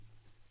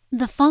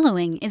The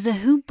following is a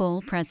Hoop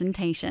Ball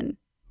presentation.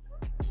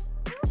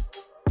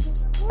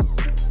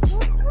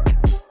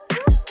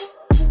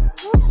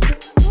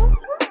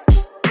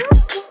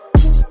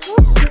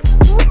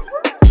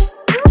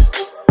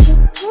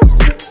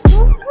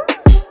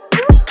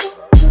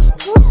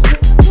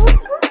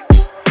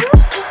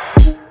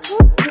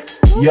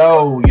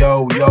 Yo,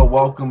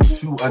 welcome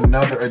to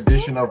another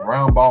edition of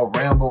Round Ball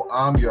Ramble.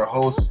 I'm your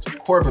host,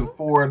 Corbin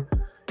Ford.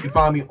 You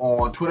find me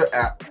on Twitter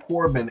at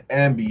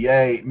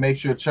CorbinNBA. Make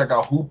sure to check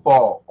out Hoop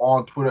Ball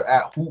on Twitter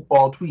at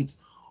HoopBallTweets.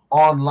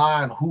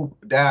 Online,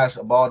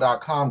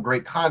 hoop-ball.com.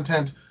 Great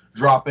content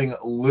dropping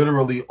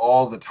literally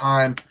all the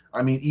time.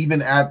 I mean,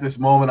 even at this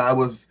moment, I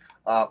was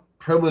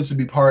privileged to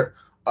be part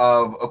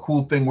of a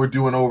cool thing we're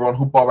doing over on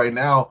Hoop Ball right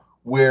now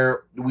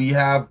where we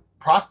have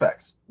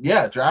prospects.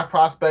 Yeah, draft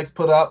prospects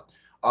put up.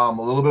 A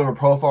little bit of a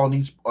profile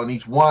on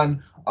each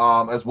one,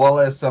 as well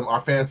as some our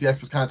fantasy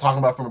experts kind of talking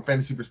about it from a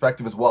fantasy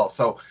perspective as well.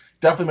 So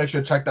definitely make sure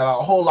to check that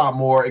out. A whole lot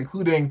more,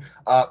 including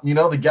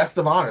the guest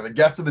of honor, the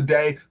guest of the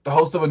day, the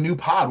host of a new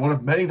pod, one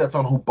of many that's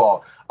on Hoop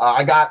Ball.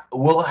 I got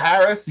Will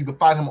Harris. You can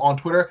find him on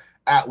Twitter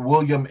at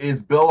William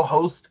is Bill,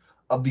 host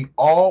of the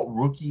All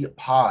Rookie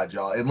Pod,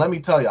 y'all. And let me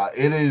tell y'all,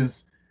 it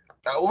is.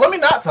 Let me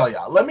not tell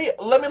y'all. Let me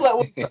let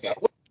Will tell y'all.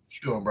 What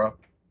you doing, bro?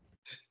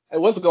 Hey,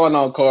 what's going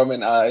on,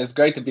 Corbin? It's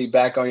great to be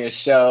back on your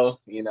show.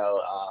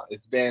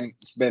 It's been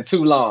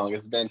too long.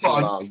 It's been too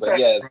long, but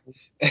yes,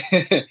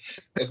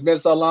 it's been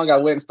so long. I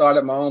went and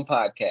started my own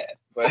podcast,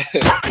 but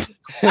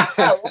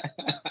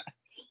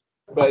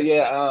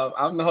yeah,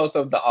 I'm the host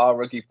of the All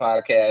Rookie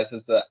Podcast.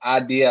 It's the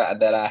idea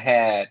that I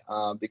had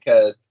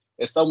because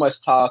there's so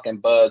much talk and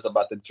buzz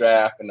about the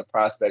draft and the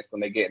prospects when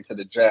they get into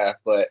the draft,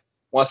 but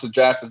once the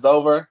draft is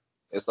over,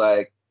 it's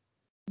like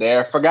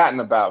they're forgotten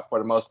about for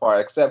the most part,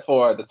 except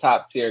for the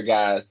top tier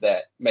guys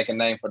that make a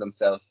name for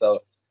themselves.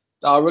 So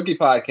the All Rookie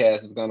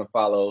Podcast is going to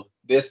follow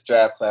this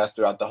draft class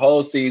throughout the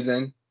whole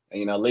season,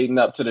 leading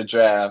up to the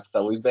draft.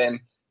 So we've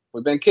been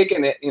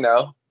kicking it,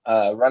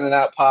 running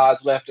out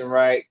pods left and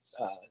right,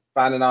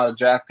 finding all the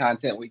draft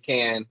content we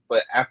can.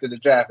 But after the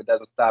draft, it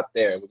doesn't stop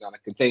there. We're going to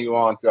continue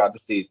on throughout the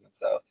season.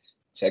 So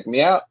check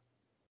me out.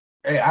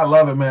 Hey, I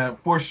love it, man.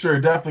 For sure.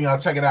 Definitely. I'll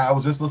check it out. I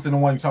was just listening to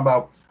one you talking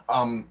about.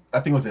 I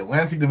think it was the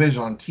Atlantic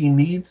Division on Team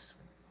Needs.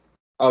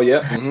 Oh,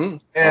 yeah. Mm-hmm.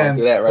 And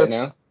do that right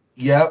now.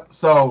 Yep.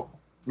 So,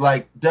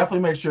 definitely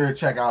make sure to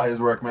check out his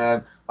work,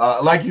 man.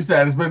 Like you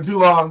said, it's been too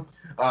long.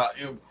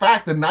 In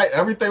fact, the night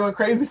everything went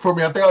crazy for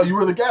me. I think you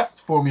were the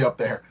guest for me up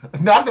there.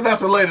 Not that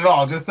that's related at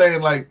all. Just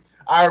saying,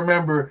 I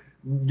remember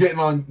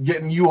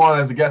getting you on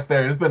as a guest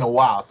there. It's been a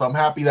while, so I'm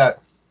happy that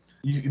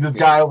this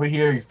guy over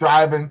here, he's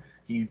thriving.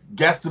 He's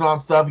guesting on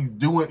stuff. He's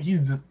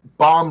just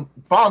bomb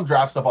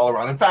draft stuff all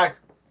around. In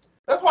fact,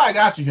 that's why I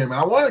got you here, man.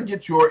 I want to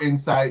get your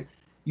insight.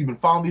 You've been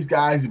following these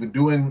guys. You've been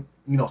doing,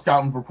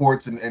 scouting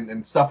reports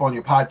and stuff on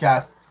your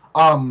podcast.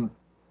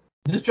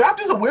 This draft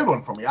is a weird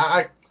one for me.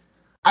 I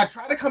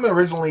tried to come in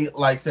originally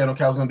saying,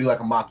 okay, I was going to do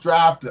a mock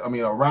draft. I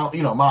mean, a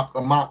mock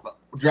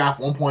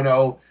draft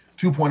 1.0,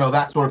 2.0,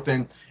 that sort of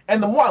thing.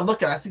 And the more I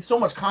look at it, I see so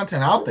much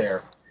content out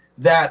there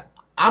that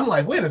I'm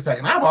like, wait a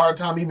second. I have a hard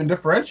time even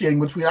differentiating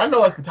between, I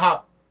know the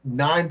top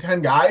 9,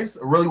 10 guys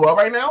really well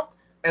right now.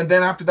 And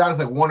then after that,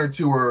 it's one or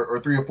two or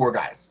three or four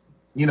guys.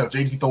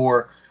 JT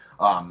Thor,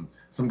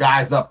 some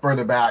guys up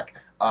further back,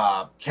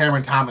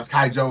 Cameron Thomas,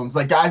 Kai Jones,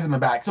 guys in the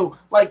back. So,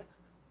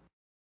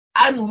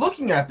 I'm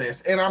looking at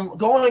this, and I'm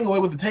going away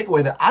with the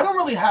takeaway that I don't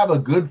really have a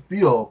good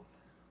feel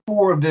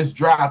for this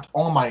draft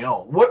on my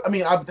own.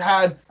 I've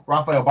had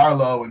Rafael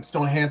Barlow and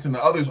Stone Hansen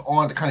and others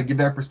on to kind of give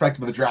their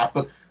perspective of the draft,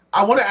 but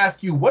I want to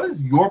ask you, what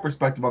is your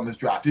perspective on this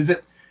draft? Is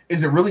it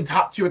really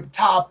top tier at the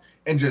top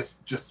and just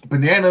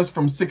bananas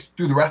from 6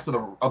 through the rest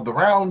of the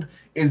round?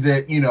 Is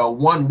it,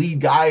 one lead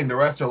guy and the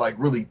rest are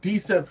really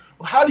decent?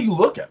 How do you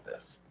look at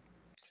this?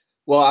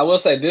 Well, I will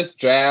say this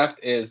draft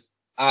is,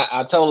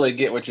 I totally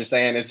get what you're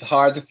saying. It's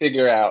hard to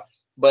figure out,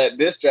 but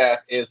this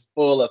draft is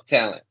full of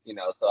talent,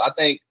 So I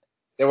think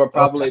there will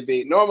probably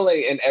be,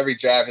 normally in every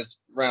draft is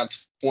around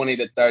 20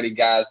 to 30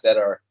 guys that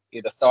are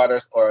either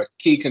starters or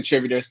key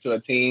contributors to a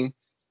team,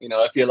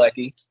 if you're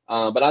lucky.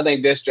 But I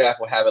think this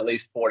draft will have at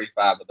least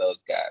 45 of those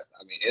guys.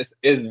 I mean,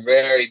 it's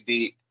very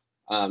deep.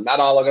 Not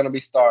all are going to be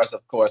stars,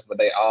 of course, but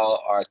they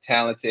all are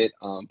talented.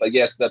 But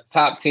yes, the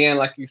top 10,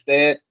 like you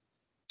said,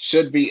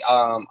 should be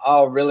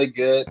all really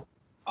good,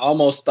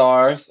 almost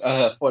stars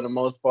for the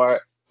most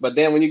part. But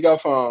then when you go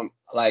from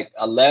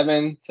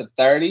 11 to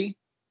 30,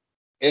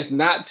 it's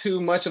not too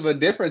much of a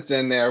difference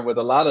in there with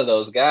a lot of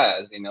those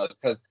guys,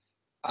 because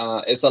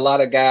it's a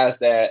lot of guys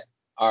that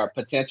are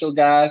potential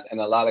guys and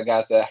a lot of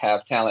guys that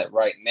have talent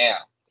right now.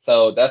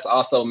 So that's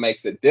also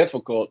makes it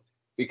difficult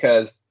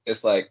because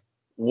it's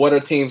what are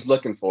teams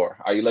looking for?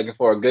 Are you looking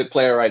for a good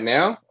player right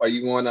now? Or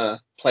you want a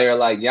player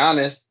like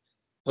Giannis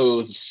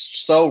who's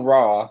so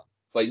raw,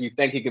 but you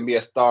think he can be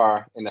a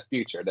star in the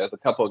future? There's a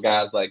couple of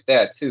guys like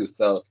that too.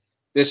 So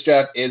this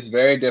draft is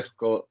very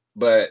difficult,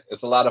 but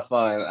it's a lot of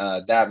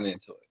fun diving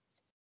into it.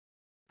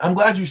 I'm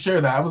glad you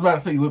shared that. I was about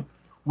to say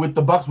with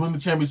the Bucks winning the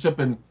championship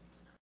and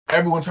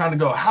everyone trying to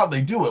go, how'd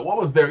they do it? What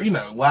was their,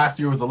 last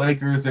year was the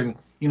Lakers, and,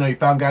 you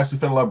found guys who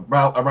fit around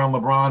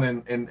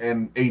LeBron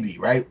and AD,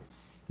 right?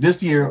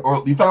 This year,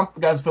 or you found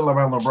guys who fit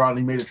around LeBron and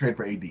you made a trade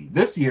for AD.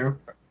 This year,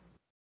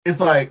 it's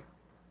like,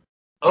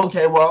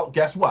 okay, well,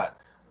 guess what?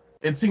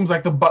 It seems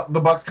like the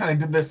Bucks kind of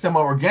did this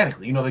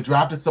semi-organically. They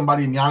drafted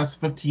somebody in Giannis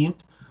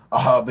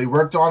 15th. They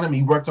worked on him.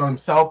 He worked on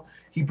himself.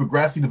 He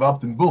progressed. He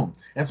developed, and boom.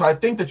 And so I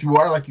think that you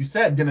are, like you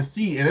said, going to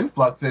see an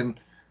influx in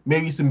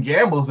maybe some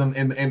gambles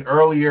in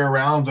earlier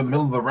rounds or the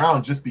middle of the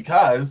round, just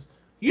because,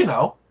 you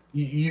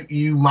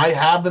might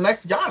have the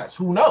next Giannis.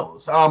 Who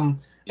knows?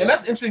 And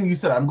that's interesting you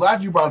said. I'm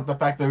glad you brought up the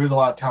fact there is a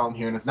lot of talent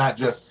here, and it's not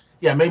just,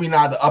 maybe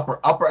not the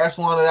upper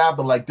echelon of that,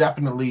 but like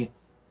definitely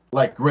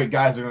like great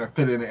guys are going to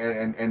fit in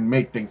and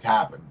make things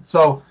happen.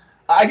 So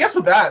I guess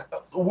with that,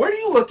 where do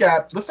you look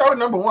at, let's start with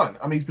number one.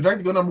 I mean, he's projected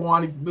to go number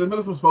one. He's in the middle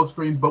of some smoke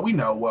screens, but we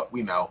know what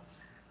we know.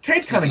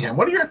 Cade Cunningham,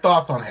 what are your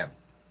thoughts on him?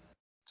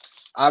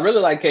 I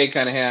really like Cade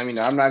Cunningham.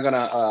 I'm not going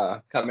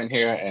to come in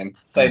here and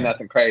say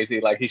nothing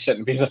crazy like he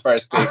shouldn't be the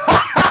first pick.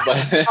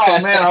 But oh,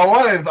 man, I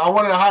wanted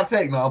a hot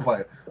take. No, I'm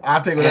playing. I'll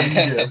take whatever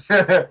you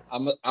give.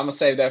 I'm going to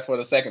save that for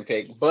the second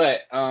pick.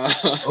 But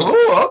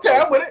ooh, okay,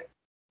 I'm with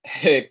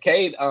it.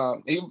 Cade,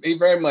 he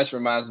very much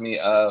reminds me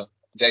of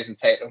Jason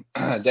Tatum.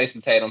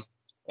 Jason Tatum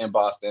in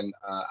Boston.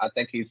 I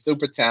think he's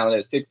super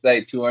talented.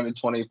 6'8",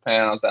 220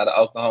 pounds out of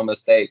Oklahoma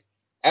State.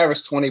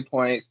 Average 20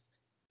 points,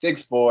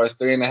 6 boards,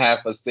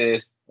 3.5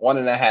 assists,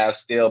 1.5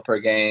 steal per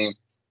game.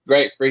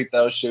 Great free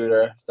throw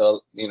shooter.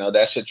 So,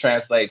 that should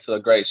translate to a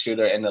great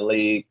shooter in the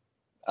league.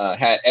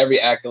 Had every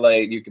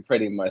accolade you could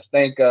pretty much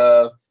think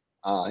of.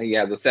 He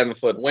has a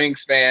 7-foot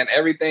wingspan.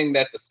 Everything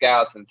that the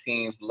scouts and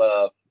teams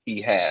love,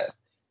 he has.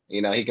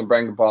 He can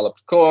bring the ball up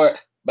the court.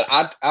 But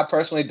I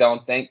personally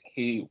don't think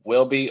he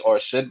will be or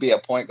should be a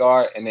point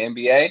guard in the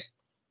NBA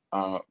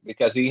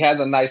because he has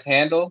a nice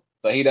handle,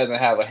 but he doesn't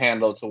have a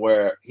handle to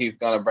where he's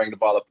going to bring the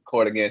ball up the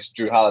court against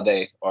Drew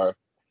Holiday or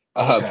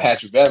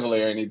Patrick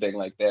Beverley or anything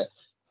like that.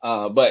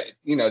 But,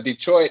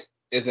 Detroit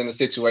is in a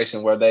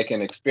situation where they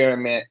can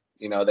experiment.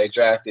 They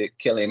drafted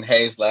Killian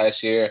Hayes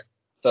last year,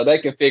 so they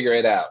can figure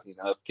it out.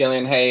 If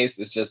Killian Hayes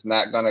is just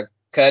not going to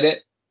cut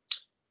it,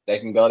 they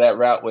can go that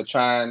route with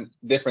trying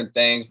different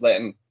things,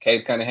 letting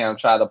Cade Cunningham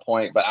try the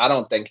point. But I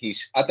don't think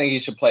I think he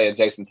should play a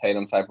Jason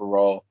Tatum type of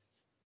role.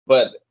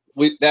 But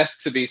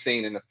that's to be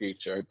seen in the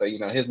future. But,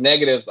 his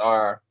negatives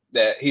are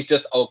that he's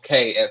just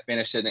okay at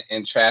finishing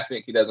in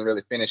traffic. He doesn't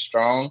really finish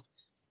strong,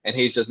 and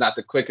he's just not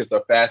the quickest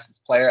or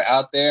fastest player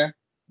out there.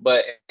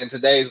 But in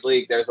today's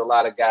league, there's a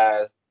lot of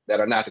guys that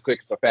are not the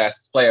quickest or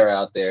fastest player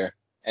out there,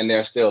 and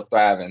they're still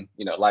thriving,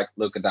 like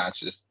Luka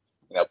Doncic,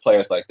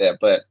 players like that.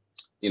 But,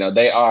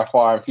 they are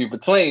far and few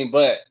between.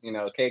 But,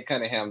 Cade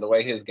Cunningham, the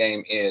way his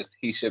game is,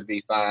 he should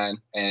be fine.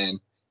 And,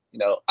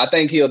 I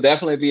think he'll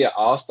definitely be an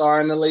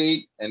all-star in the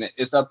league, and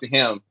it's up to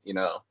him,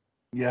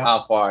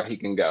 how far he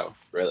can go,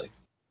 really.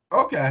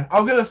 Okay. I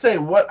was going to say,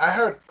 I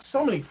heard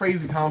so many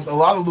crazy comments, a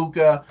lot of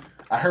Luka.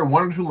 I heard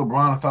 1 or 2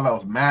 LeBron. I thought that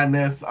was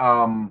madness.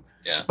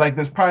 Like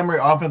this primary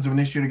offensive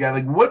initiator guy,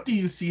 like what do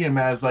you see him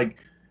as? Like,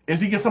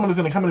 is he someone who's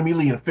going to come in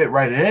immediately and fit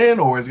right in,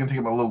 or is it going to take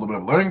him a little bit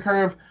of a learning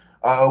curve?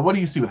 What do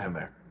you see with him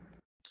there?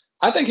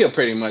 I think he'll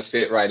pretty much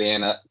fit right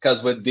in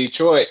because with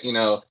Detroit,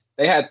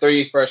 they had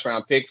 3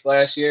 first-round picks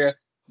last year,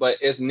 but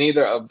it's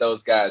neither of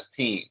those guys'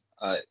 team.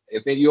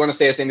 If you want to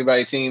say it's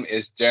anybody's team,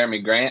 it's Jeremy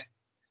Grant,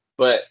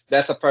 but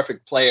that's a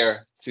perfect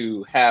player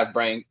to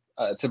bring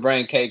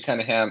Cade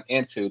Cunningham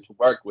into to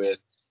work with.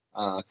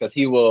 Because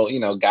he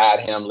will, guide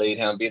him, lead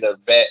him, be the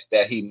vet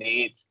that he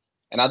needs.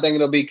 And I think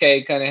it'll be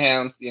Cade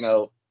Cunningham's,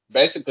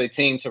 basically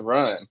team to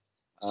run.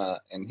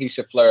 And he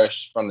should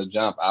flourish from the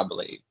jump, I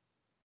believe.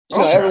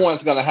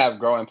 Everyone's going to have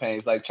growing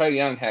pains. Like Trae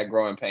Young had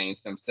growing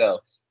pains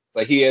himself,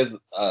 but he is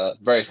a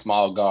very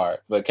small guard.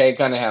 But Cade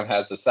Cunningham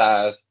has the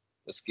size,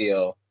 the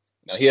skill.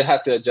 He'll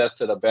have to adjust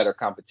to the better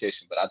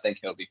competition, but I think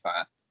he'll be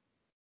fine.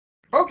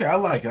 Okay, I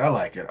like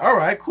it. All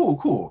right,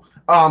 cool.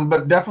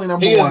 But definitely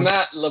number one. He is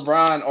not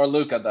LeBron or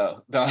Luka,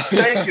 though.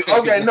 Thank you.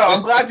 Okay, no,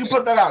 I'm glad you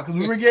put that out because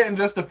we were getting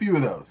just a few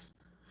of those.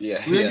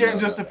 Yeah. We were getting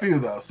just a few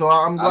of those. So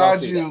I'm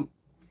glad you.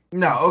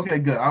 No, okay,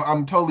 good.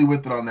 I'm totally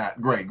with it on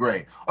that.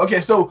 Great.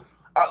 Okay, so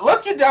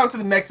let's get down to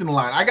the next in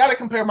line. I got to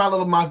compare my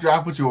little mock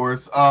draft with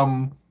yours.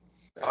 I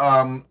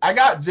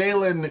got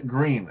Jalen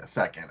Green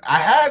second. I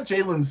had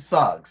Jalen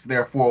Suggs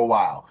there for a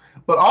while,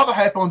 but all the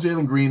hype on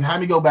Jalen Green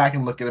had me go back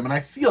and look at him, and I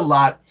see a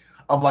lot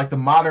of like the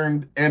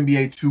modern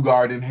NBA 2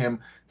 guard in him.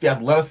 The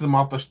athleticism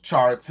off the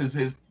charts.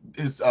 His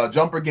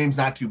jumper game's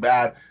not too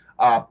bad.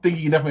 Think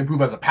he can definitely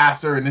improve as a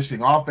passer,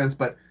 initiating offense,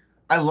 but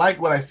I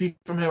like what I see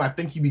from him. I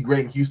think he'd be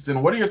great in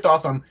Houston. What are your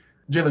thoughts on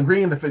Jalen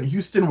Green, the fit in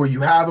Houston, where you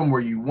have him,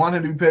 where you want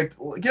him to be picked?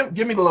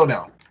 Give me the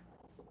lowdown.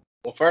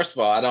 Well, first of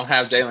all, I don't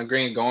have Jalen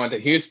Green going to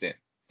Houston.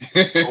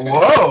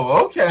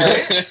 Whoa,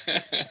 okay.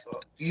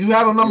 You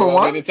have him number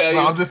one?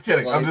 No, I'm just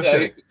kidding.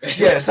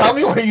 Yeah, tell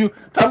me where you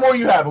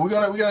have it. We're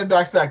gonna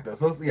dissect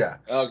this. Yeah.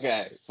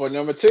 Okay. For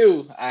number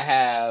 2, I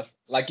have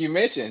like you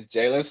mentioned,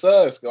 Jalen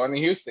Suggs going to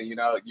Houston. You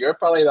know, you're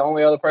probably the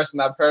only other person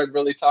I've heard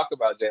really talk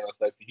about Jalen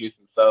Suggs to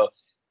Houston. So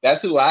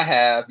that's who I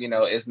have. You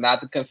know, it's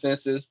not the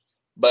consensus,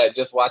 but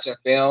just watching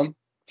film,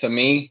 to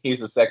me, he's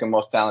the second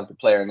most talented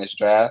player in this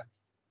draft.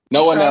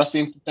 No one Okay. else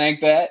seems to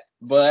think that,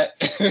 but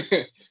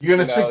You're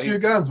gonna stick to your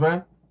guns,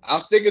 man.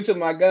 I'm sticking to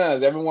my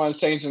guns. Everyone's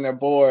changing their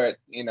board,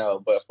 you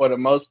know, but for the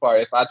most part,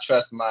 if I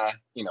trust my,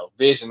 you know,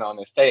 vision on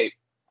this tape,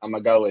 I'm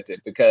gonna go with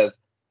it because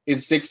he's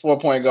a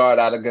 6'4" point guard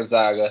out of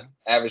Gonzaga,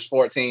 average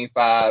 14,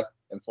 5,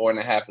 and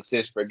 4.5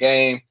 assists per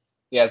game.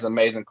 He has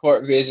amazing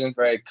court vision,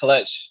 very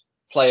clutch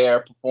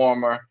player,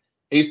 performer.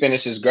 He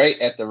finishes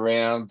great at the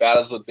rim,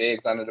 battles with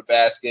bigs under the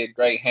basket,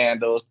 great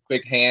handles,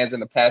 quick hands in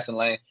the passing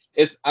lane.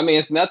 It's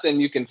nothing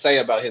you can say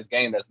about his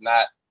game that's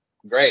not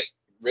great.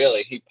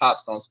 Really, he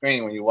pops on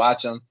screen when you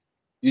watch him.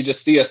 You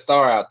just see a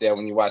star out there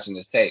when you're watching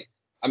this tape.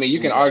 I mean, you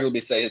can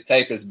arguably say his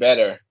tape is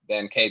better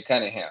than Cade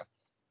Cunningham,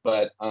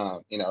 but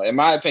you know, in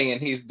my opinion,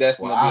 he's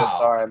destined to be a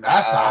star in my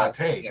eyes. That's a hot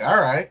take. Yeah.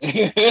 All right.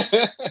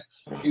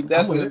 He's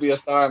destined to be a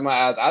star in my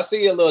eyes. I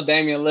see a little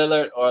Damian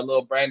Lillard or a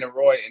little Brandon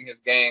Roy in his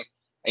game.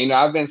 And, you know,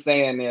 I've been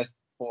saying this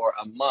for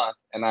a month,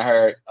 and I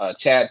heard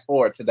Chad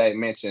Ford today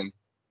mention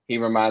he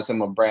reminds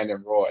him of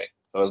Brandon Roy.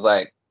 So it's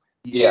like,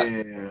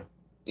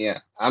 yeah,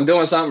 I'm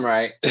doing something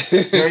right.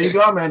 There you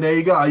go, man. There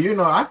you go. You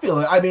know, I feel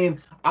it. I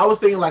mean, I was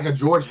thinking like a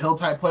George Hill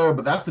type player,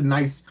 but that's a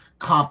nice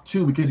comp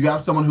too because you have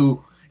someone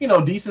who, you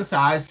know, decent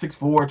size,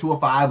 6'4",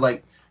 205,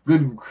 like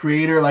good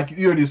creator. Like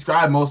you already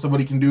described most of what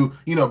he can do.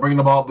 You know, bringing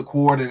the ball up the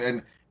court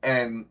and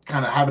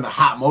kind of having a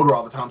hot motor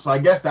all the time. So I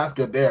guess that's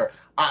good there.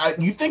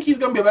 You think he's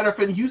gonna be a better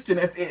fit in Houston?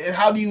 If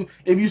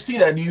you see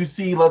that, do you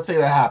see? Let's say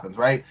that happens,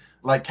 right?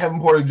 Like Kevin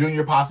Porter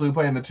Jr. possibly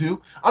playing the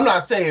 2. I'm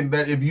not saying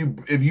that if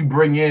you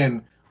bring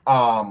in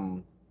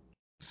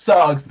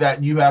Suggs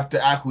that you have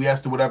to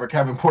acquiesce to whatever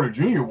Kevin Porter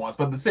Jr. wants,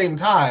 but at the same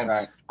time,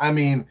 right. I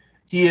mean,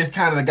 he is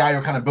kind of the guy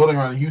you're kind of building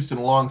around Houston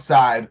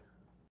alongside,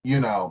 you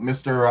know,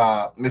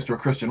 Mr.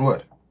 Christian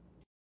Wood.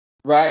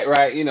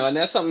 Right. You know, and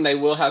that's something they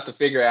will have to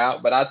figure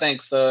out. But I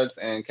think Suggs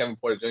and Kevin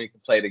Porter Jr.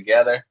 can play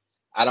together.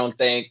 I don't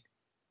think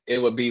it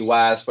would be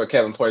wise for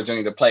Kevin Porter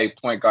Jr. to play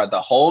point guard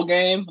the whole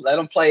game. Let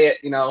him play it,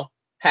 you know,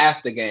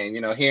 half the game,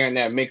 you know, here and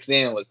there, mix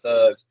in with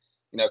Suggs,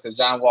 you know, because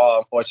John Wall,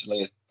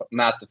 unfortunately, is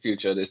not the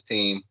future of this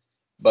team.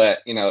 But,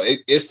 you know,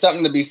 it's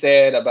something to be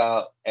said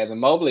about Evan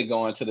Mobley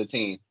going to the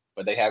team,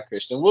 but they have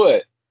Christian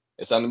Wood.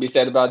 It's something to be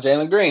said about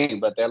Jalen Green,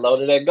 but they're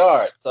loaded at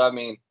guard. So, I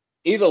mean,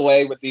 either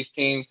way with these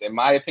teams, in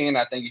my opinion,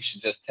 I think you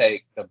should just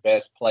take the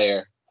best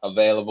player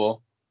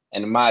available.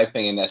 And in my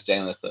opinion, that's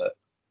Jalen Suggs.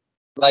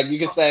 Like you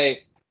could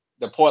say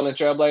the Portland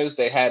Trailblazers,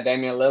 they had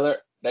Damian Lillard.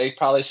 They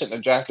probably shouldn't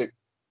have drafted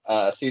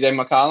C.J.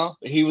 McCollum.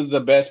 But he was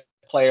the best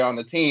player on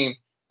the team,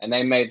 and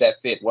they made that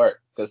fit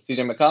work because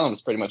C.J. McCollum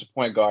is pretty much a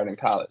point guard in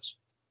college.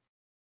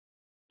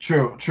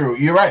 True.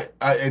 You're right.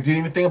 I didn't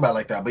even think about it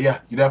like that. But, yeah,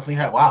 you definitely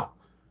have. Wow.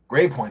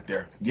 Great point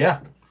there. Yeah.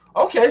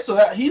 Okay, so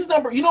he's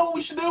number – you know what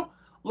we should do?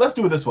 Let's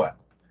do it this way.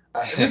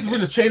 We're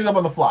just changing up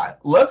on the fly.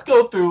 Let's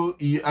go through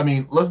 –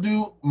 let's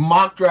do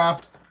mock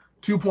draft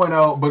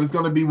 2.0, but it's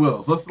going to be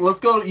Will's. Let's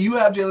go – you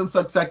have Jalen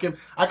Suggs second.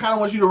 I kind of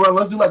want you to run –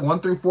 let's do like 1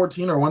 through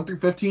 14 or 1 through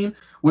 15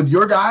 with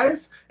your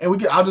guys, and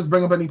I'll just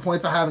bring up any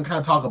points I have and kind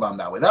of talk about them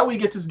that way. That way you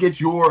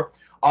get your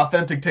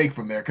authentic take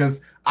from there,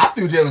 because I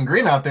threw Jalen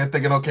Green out there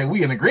thinking, okay,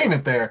 we in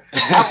agreement there.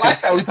 I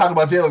like that we talk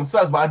about Jalen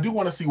Suggs, but I do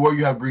want to see where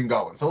you have Green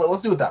going. So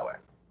let's do it that way.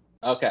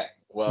 Okay.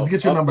 Well, let's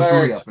get your number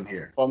 3 up in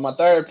here. For my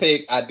third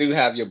pick, I do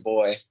have your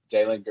boy,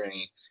 Jalen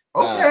Green.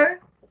 Okay.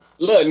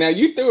 Look, now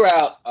you threw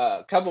out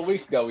a couple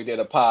weeks ago, we did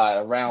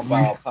a round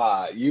ball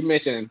pod. You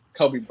mentioned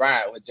Kobe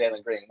Bryant with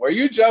Jalen Green. Were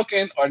you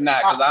joking or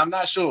not? Because I'm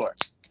not sure.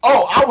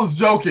 Oh, I was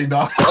joking,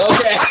 dog.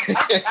 Okay.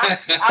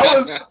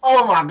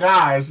 Oh my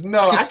gosh.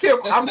 No, I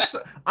can't.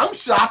 I'm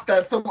shocked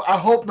that I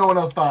hope no one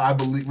else thought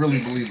I really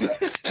believe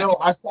that. No,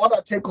 I saw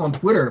that take on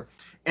Twitter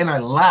and I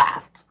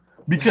laughed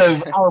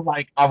because I was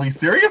like, are we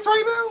serious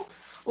right now?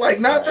 Like,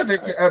 not that there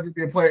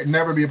could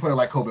never be a player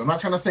like Kobe. I'm not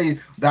trying to say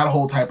that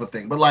whole type of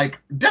thing, but like,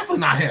 definitely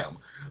not him.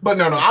 But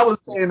no, I was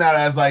saying that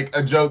as like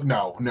a joke.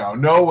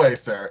 No way,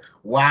 sir.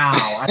 Wow.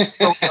 I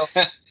don't know.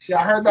 Yeah,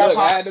 I heard that. Look,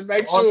 I had to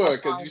make sure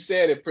because you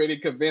said it pretty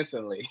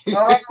convincingly.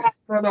 No.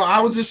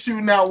 I was just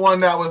shooting out one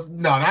that was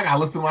I gotta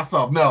listen to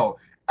myself. No,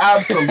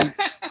 absolutely.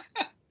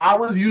 I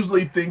was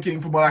usually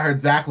thinking from what I heard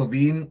Zach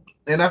LaVine,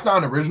 and that's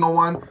not an original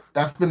one.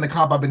 That's been the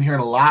comp I've been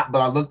hearing a lot, but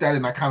I looked at it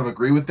and I kind of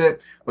agree with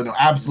it. But no,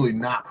 absolutely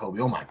not Kobe.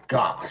 Oh my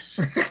gosh.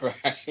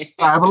 Right.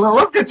 All right, but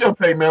let's get your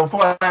take, man,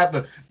 before I have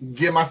to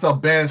get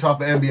myself banished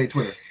off of NBA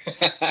Twitter.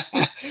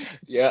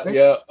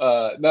 Yeah.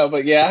 No,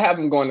 but yeah, I have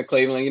him going to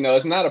Cleveland. You know,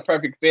 it's not a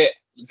perfect fit.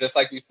 Just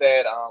like you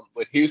said,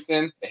 with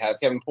Houston, they have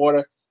Kevin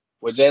Porter.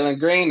 With Jalen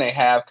Green, they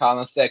have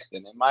Colin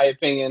Sexton. In my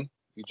opinion, if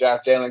you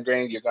draft Jalen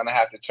Green, you're going to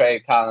have to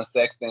trade Colin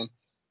Sexton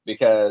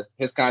because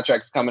his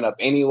contract's coming up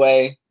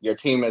anyway. Your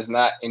team is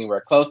not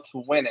anywhere close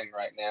to winning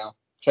right now.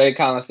 Trade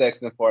Colin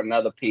Sexton for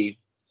another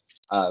piece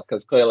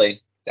because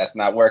clearly that's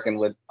not working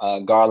with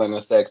Garland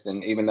and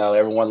Sexton, even though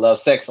everyone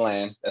loves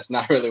Sexland. That's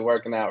not really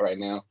working out right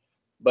now.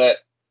 But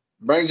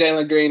bring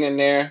Jalen Green in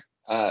there.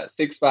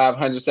 6'5",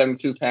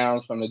 172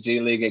 pounds from the G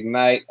League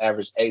Ignite,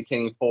 average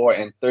 18, 4,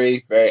 and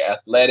 3. Very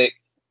athletic,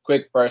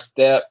 quick first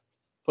step,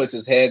 puts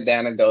his head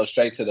down and goes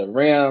straight to the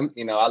rim.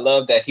 I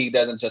love that he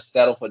doesn't just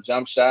settle for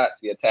jump shots.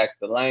 He attacks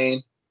the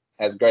lane,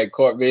 has great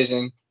court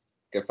vision,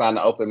 can find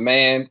an open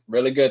man,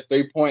 really good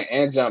three-point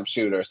and jump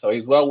shooter. So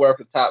he's well worth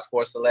the top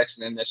 4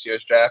 selection in this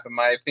year's draft, in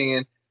my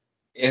opinion.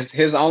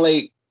 His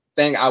only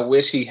thing I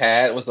wish he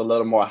had was a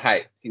little more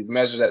height. He's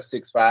measured at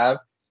 6'5".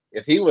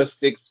 If he was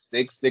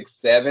 6'6",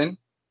 6'7",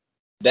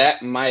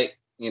 that might,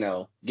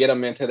 get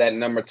him into that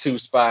number 2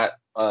 spot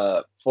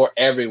for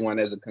everyone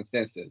as a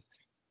consensus.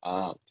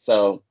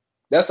 So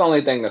that's the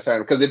only thing that's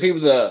hurting. Because if he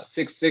was a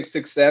 6'6",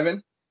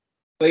 6'7",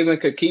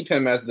 Cleveland could keep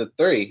him as the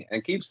 3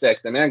 and keep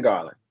Sexton and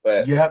Garland.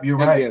 But yep, you're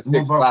right.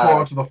 Move up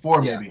forward to the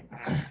 4, yeah. Maybe.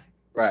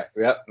 Right.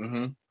 Yep.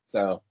 Mm-hmm.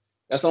 So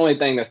that's the only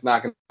thing that's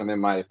knocking him, in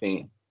my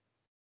opinion.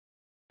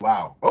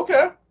 Wow.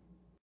 Okay.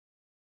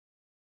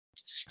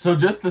 So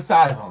just the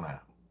size on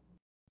that.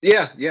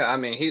 Yeah. I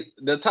mean,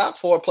 the top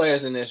 4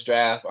 players in this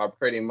draft are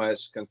pretty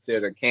much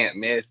considered can't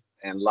miss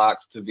and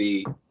locks to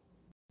be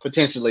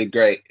potentially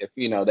great if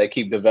they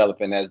keep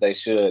developing as they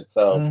should.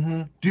 So,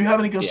 Do you have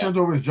any concerns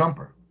over his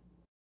jumper?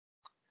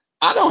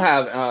 I don't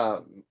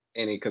have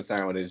any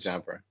concern with his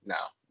jumper. No.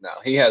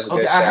 He has a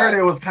good shot. I heard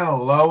it was kind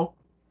of low,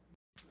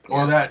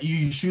 or that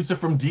he shoots it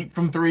from deep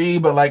from 3.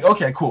 But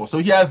okay, cool. So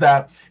he has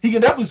that. He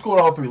can definitely score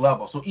at all 3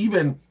 levels. So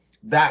even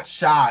that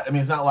shot, I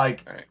mean, it's not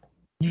like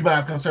you might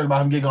have concern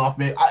about him getting off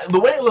mid. The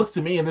way it looks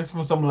to me, and this is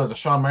from someone who has a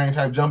Shawn Marion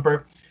type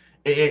jumper,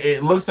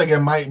 it looks like it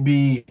might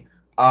be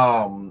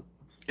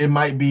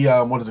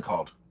what is it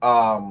called?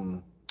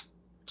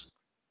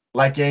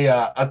 Like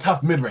a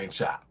tough mid-range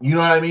shot. You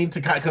know what I mean?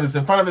 Because it's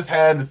in front of his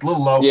head, it's a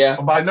little low. Yeah.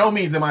 But by no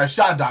means am I a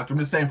shot doctor. I'm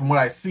just saying from what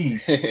I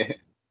see. Well,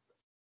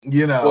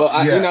 you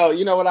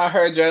know what I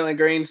heard Jalen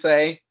Green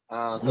say.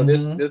 So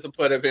this will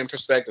put it in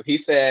perspective. He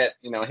said,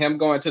 him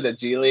going to the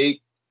G League,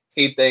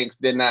 he thinks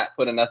did not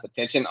put enough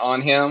attention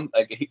on him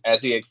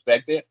as he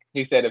expected.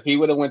 He said if he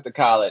would have went to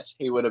college,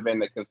 he would have been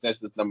the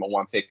consensus number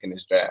 1 pick in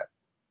his draft.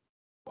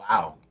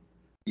 Wow.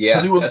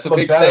 Yeah, that's a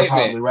big statement,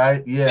 probably,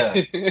 right? Yeah.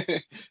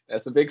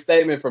 That's a big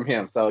statement from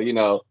him. So,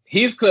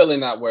 he's clearly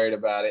not worried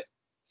about it.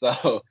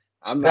 So,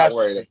 I'm not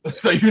worried.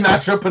 So, you're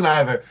not tripping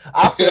either.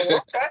 I feel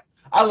okay.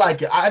 I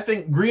like it. I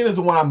think Green is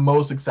the one I'm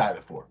most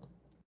excited for.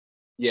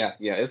 Yeah.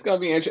 It's going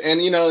to be interesting.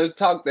 And, there's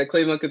talk that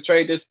Cleveland could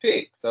trade this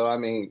pick. So, I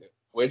mean,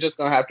 we're just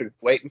going to have to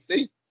wait and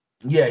see.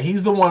 Yeah,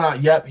 he's the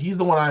one. He's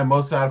the one I am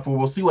most excited for.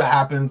 We'll see what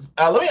happens.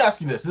 Let me ask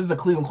you this. This is a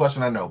Cleveland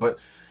question, I know, but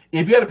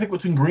if you had to pick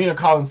between Green or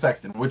Colin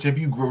Sexton, which if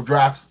you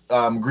draft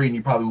Green,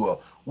 you probably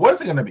will, what is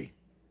it going to be?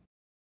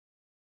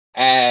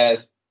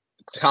 As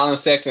Colin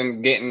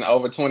Sexton getting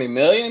over $20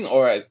 million,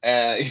 or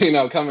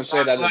coming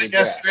straight out of the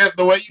draft?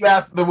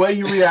 The way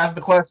you re-asked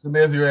the question,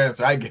 there's your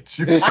answer. I get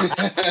you.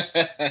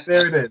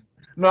 There it is.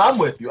 No, I'm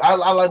with you. I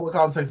like what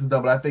Colin Sexton's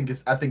done, but I think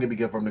it'd be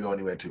good for him to go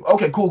anywhere too.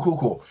 Okay,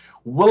 cool.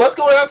 Well, let's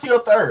go down to your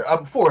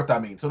fourth. I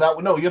mean,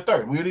 your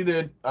third. We already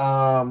did.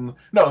 No,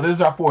 this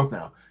is our fourth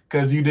now.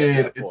 Because you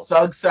did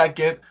Suggs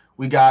second,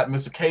 we got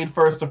Mr. Cade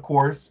first, of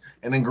course,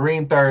 and then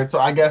Green third. So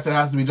I guess it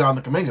has to be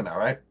Jonathan Kuminga now,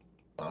 right?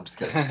 No, I'm just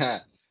kidding.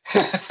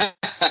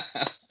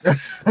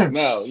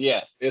 No,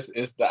 yes,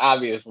 it's the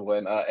obvious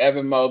one.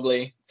 Evan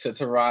Mobley to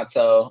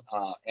Toronto,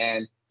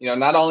 and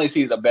not only is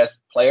he the best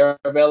player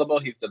available,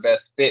 he's the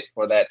best fit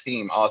for that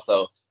team.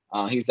 Also,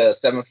 he's a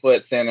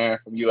 7-foot center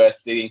from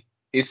USC.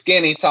 He's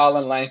skinny, tall,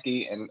 and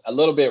lanky, and a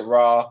little bit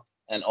raw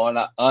and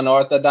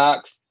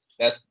unorthodox.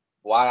 That's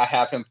why I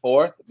have him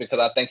fourth, because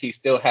I think he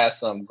still has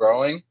some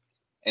growing,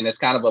 and it's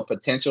kind of a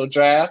potential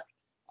draft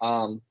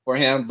for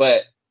him.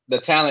 But the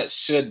talent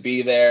should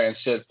be there and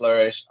should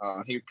flourish.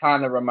 He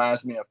kind of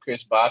reminds me of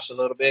Chris Bosh a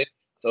little bit,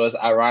 so it's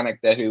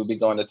ironic that he would be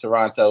going to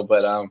Toronto.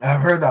 But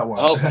I've heard that one.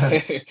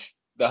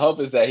 The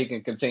hope is that he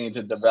can continue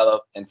to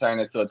develop and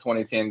turn into a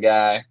 2010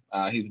 guy.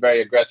 He's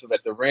very aggressive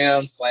at the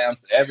rim,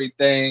 slams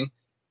everything,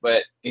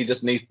 but he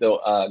just needs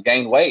to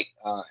gain weight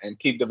and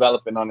keep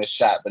developing on his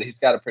shot. But he's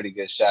got a pretty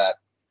good shot.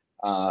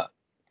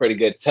 Pretty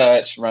good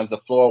touch, runs the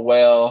floor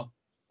well.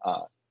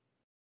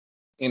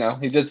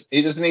 He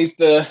just needs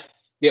to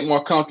get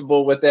more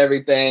comfortable with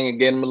everything and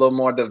get him a little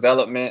more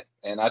development.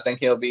 And I think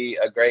he'll be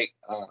a great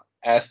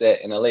asset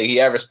in the league. He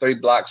averaged 3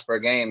 blocks per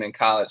game in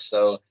college,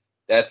 so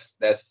that's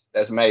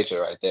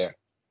major right there.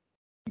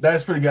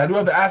 That's pretty good. I do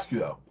have to ask you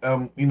though.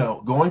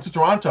 Going to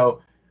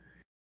Toronto,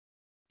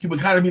 he would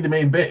kind of be the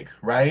main big,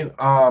 right?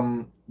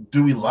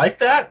 Do we like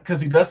that? Because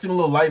he does seem a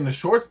little light in the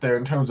shorts there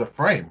in terms of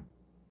frame.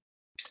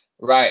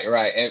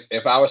 Right.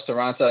 If I was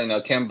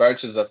Toronto, Khem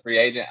Birch is a free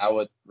agent, I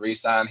would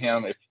re-sign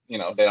him if they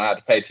don't have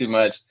to pay too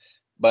much.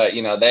 But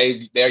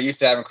they're used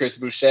to having Chris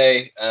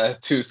Boucher,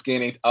 too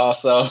skinny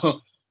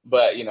also.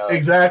 But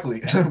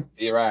exactly.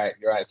 You're right.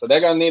 So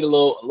they're gonna need a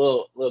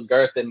little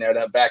girth in there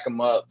to back him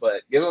up.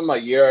 But give him a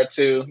year or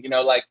two.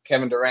 Like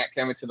Kevin Durant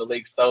came into the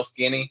league so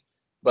skinny,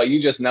 but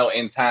you just know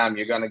in time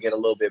you're gonna get a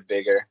little bit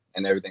bigger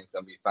and everything's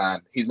gonna be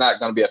fine. He's not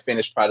gonna be a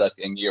finished product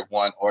in year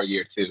 1 or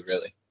year 2,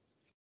 really.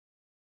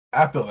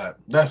 I feel that.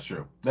 That's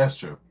true. That's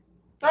true.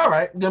 All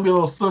right, gonna be a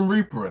little Slim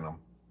Reaper in him.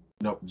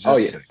 Nope, Oh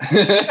just yeah.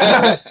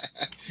 kidding.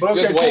 But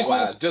okay, Just weight cool.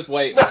 wise. Just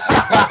weight wise.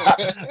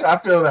 I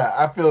feel that.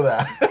 I feel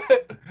that.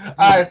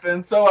 All right,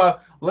 then. So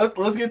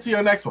let's get to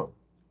your next one.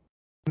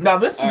 Now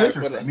this is All right,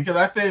 interesting because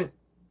I think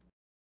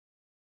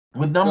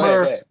with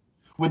Go ahead.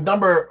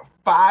 number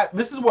 5,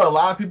 this is what a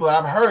lot of people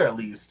that I've heard at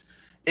least.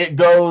 It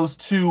goes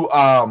to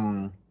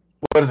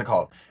what is it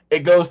called? It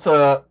goes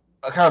to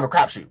a kind of a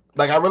crapshoot.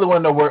 Like I really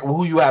want to know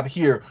who you have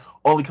here,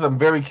 only because I'm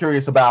very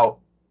curious about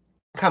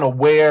kind of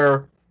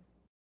where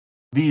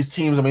these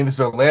teams, I mean, this is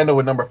Orlando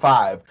with number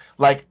 5.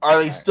 Like, are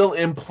they Right. still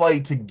in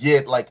play to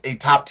get like a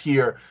top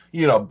tier,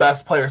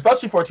 best player,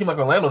 especially for a team like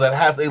Orlando that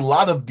has a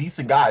lot of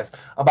decent guys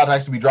about to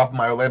actually be dropping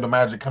my Orlando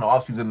Magic kind of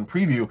offseason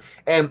preview,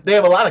 and they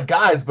have a lot of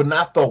guys, but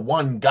not the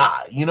one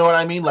guy. You know what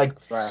I mean? Like,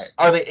 Right.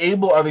 are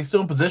they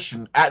still in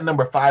position at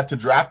number 5 to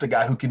draft a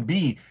guy who can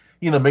be,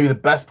 maybe the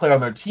best player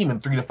on their team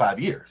in 3 to 5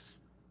 years?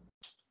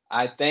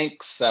 I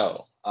think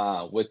so.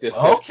 With this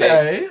pick.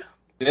 Okay.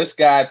 This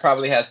guy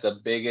probably has the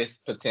biggest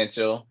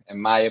potential,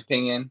 in my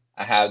opinion.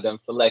 I have them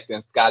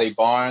selecting Scotty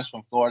Barnes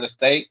from Florida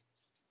State,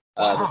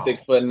 the Wow.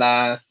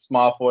 6'9"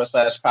 small forward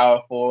 /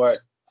 power forward.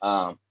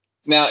 Now,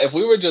 if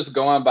we were just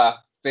going by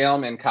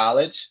film in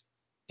college,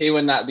 he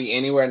would not be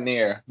anywhere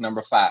near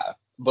number 5.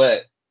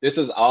 But this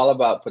is all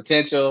about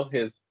potential,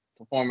 his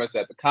performance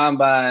at the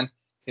combine,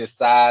 his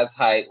size,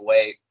 height,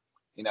 weight.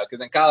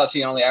 Because in college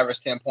he only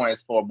averaged 10 points,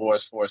 4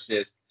 boards, 4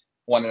 assists,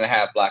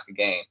 1.5 block a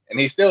game, and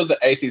he still was the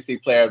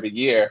ACC Player of the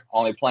Year,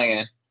 only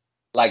playing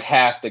like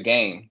half the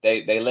game.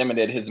 They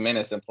limited his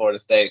minutes in Florida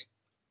State,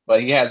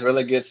 but he has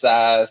really good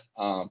size,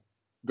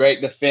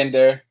 great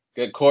defender,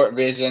 good court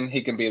vision.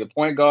 He can be the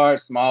point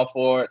guard, small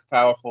forward,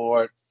 power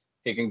forward.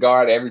 He can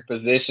guard every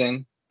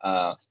position.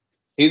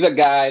 He's a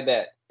guy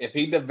that if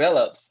he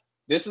develops,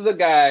 this is a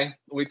guy,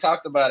 we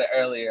talked about it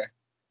earlier.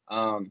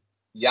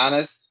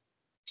 Giannis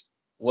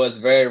was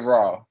very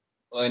raw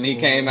when he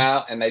came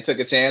out and they took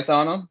a chance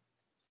on him.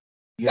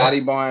 Yep. Scotty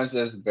Barnes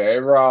is very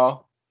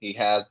raw. He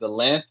has the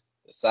length,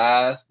 the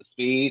size, the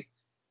speed,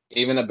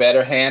 even a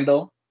better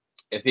handle.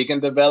 If he can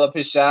develop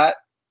his shot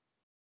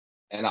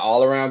and an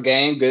all-around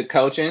game, good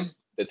coaching,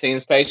 the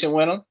team's patient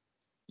with him,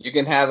 you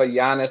can have a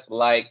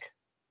Giannis-like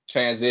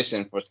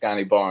transition for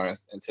Scotty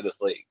Barnes into this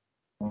league.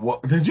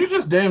 What, did you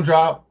just name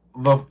drop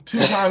the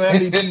 2-time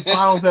MVP,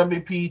 Finals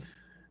MVP,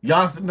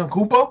 Giannis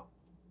Antetokounmpo,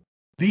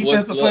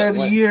 Defensive Player of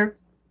the Year?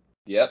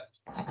 Yep.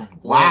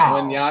 Wow.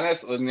 When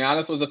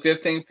Giannis was a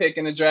 15th pick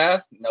in the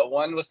draft, no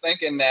one was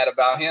thinking that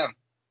about him.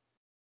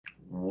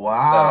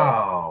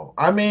 Wow.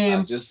 So,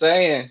 I'm just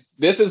saying,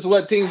 this is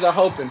what teams are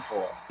hoping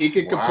for. He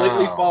could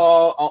completely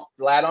fall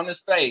flat on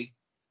his face,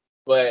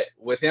 but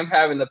with him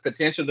having the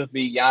potential to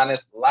be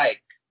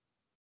Giannis-like,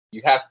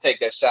 you have to take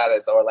that shot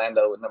as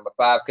Orlando with number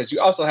 5, because you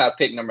also have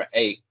pick number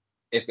 8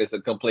 if it's a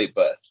complete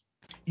bust.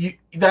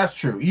 That's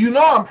true.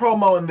 I'm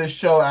promoting this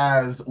show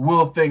as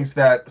Will thinks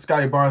that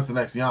Scotty Barnes is the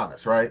next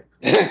Giannis, right?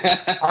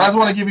 I just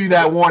want to give you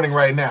that warning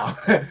right now.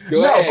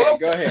 Go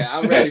ahead.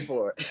 I'm ready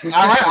for it.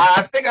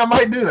 I think I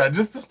might do that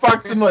just to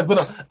spark some noise.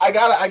 But I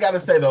gotta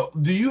say though,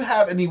 do you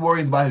have any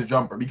worries about his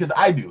jumper? Because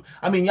I do.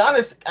 I mean,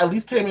 Giannis at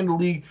least came in the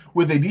league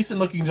with a decent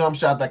looking jump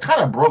shot that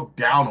kind of broke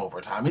down over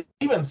time.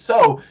 Even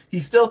so, he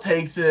still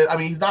takes it. I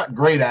mean, he's not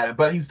great at it,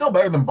 but he's still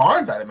better than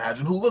Barnes, I'd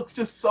imagine, who looks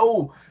just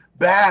so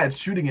bad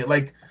shooting it.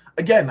 Like,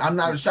 again, I'm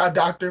not a shot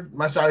doctor.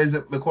 My shot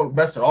isn't the quote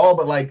best at all,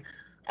 but like,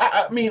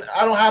 I mean,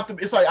 I don't have to.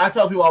 It's like I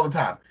tell people all the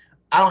time,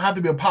 I don't have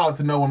to be a pilot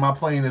to know when my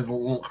plane is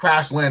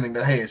crash landing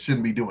that, hey, it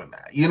shouldn't be doing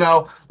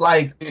that.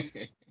 Like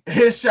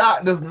his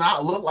shot does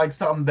not look like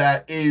something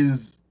that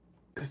is.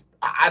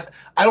 I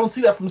don't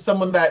see that from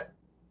someone that,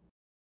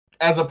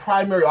 as a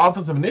primary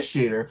offensive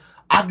initiator,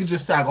 I could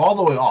just sag all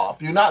the way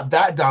off. You're not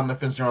that dominant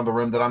finisher on the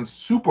rim that I'm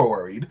super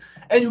worried,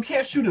 and you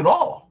can't shoot at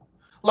all.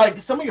 Like,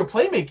 some of your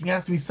playmaking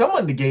has to be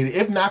somewhat negated,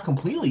 if not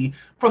completely,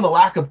 from the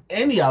lack of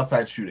any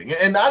outside shooting.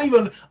 And not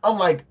even,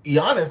 unlike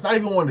Giannis, not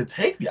even wanting to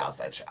take the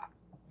outside shot.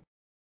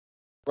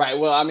 Right.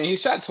 Well, I mean, he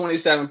shot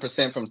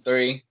 27% from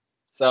 3.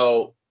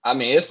 So, I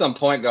mean, it's some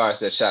point guards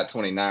that shot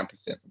 29%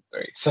 from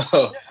 3.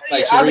 So,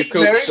 like, very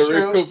true.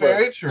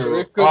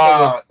 Sharif Cooper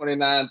was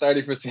 29,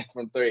 30%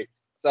 from 3.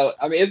 So,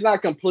 I mean, it's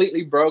not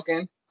completely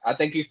broken. I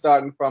think he's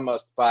starting from a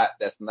spot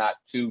that's not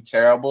too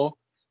terrible.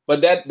 But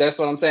that's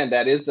what I'm saying.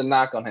 That is the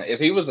knock on him. If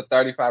he was a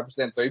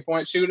 35%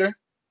 three-point shooter,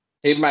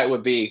 he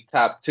would be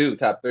top 2,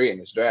 top 3 in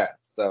this draft.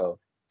 So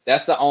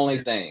that's the only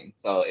thing.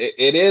 So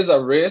it is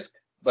a risk,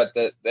 but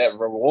that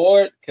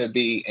reward could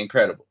be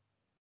incredible.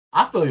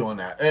 I feel you on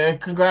that.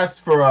 And congrats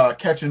for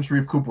catching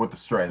Sharif Cooper with the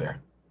stray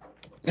there.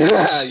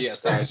 Yeah,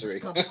 sorry,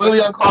 Sharif. Completely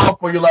uncalled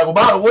for. You're like, well,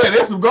 by the way,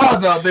 there's some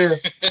guards out there.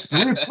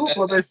 Sharif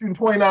Cooper, they're shooting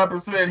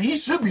 29%. He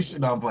should be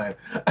shooting on playing.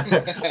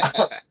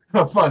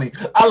 Funny.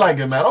 I like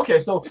it, man.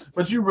 Okay, so,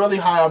 but you really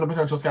high on the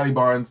potential Scotty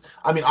Barnes.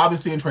 I mean,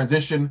 obviously in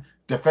transition,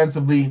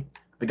 defensively,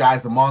 the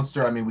guy's a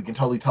monster. I mean, we can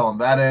totally tell on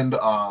that end,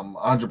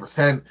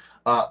 100%.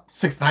 6'9",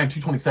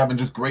 227,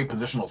 just great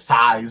positional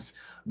size.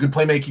 good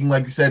playmaking,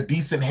 like you said,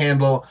 decent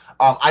handle.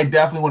 I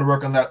definitely want to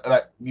work on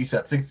that you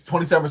said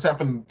 27%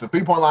 from the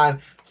 3-point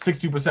line,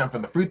 62%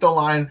 from the free throw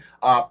line.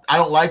 I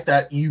don't like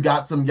that you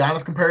got some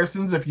Giannis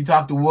comparisons if you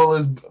talk to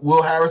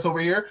Will Harris over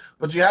here,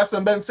 but you have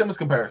some Ben Simmons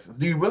comparisons.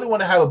 Do you really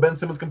want to have a Ben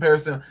Simmons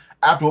comparison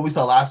after what we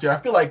saw last year? I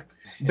feel like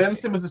Ben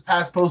Simmons'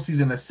 past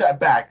postseason is set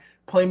back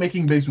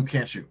playmaking bigs who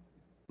can't shoot.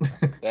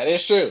 That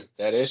is true.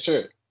 That is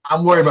true.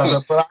 I'm worried about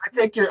that, but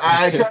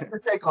I trust your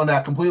take on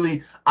that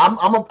completely. I'm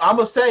gonna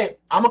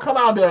come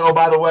out and be like, oh,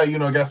 by the way,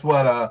 guess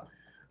what?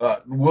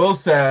 Will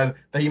said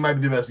that he might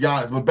be the best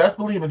Giannis, but best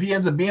believe if he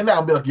ends up being that,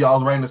 I'll be like, I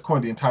was right in this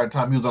corner the entire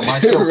time he was on my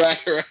show. right.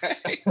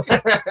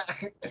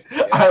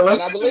 All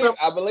right,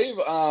 I believe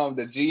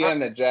the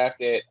GM that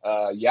drafted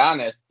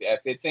Giannis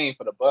at 15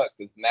 for the Bucks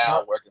is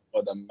now working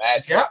for the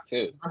Magic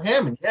too.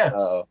 Him, yeah.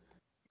 So,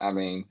 I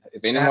mean,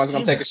 if anyone's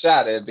gonna take a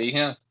shot, it'd be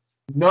him.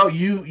 No,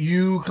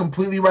 you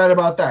completely right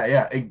about that.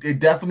 Yeah, it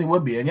definitely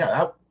would be. And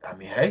yeah,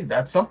 hey,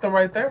 that's something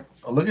right there.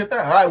 Look at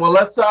that. All right, well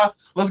let's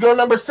go to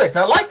number 6.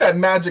 I like that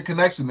Magic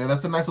connection there.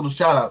 That's a nice little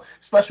shout out,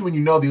 especially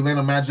when the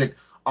Atlanta Magic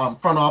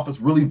front office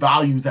really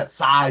values that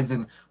size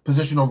and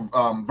positional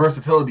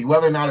versatility.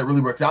 Whether or not it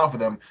really works out for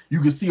them,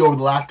 you can see over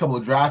the last couple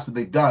of drafts that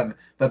they've done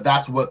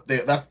that's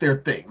their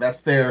thing.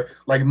 That's their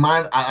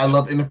mine. I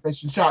love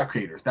inefficient shot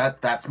creators.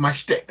 That's my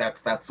shtick.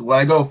 That's what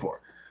I go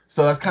for.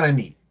 So that's kind of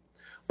neat.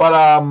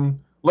 But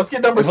let's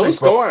get number 6.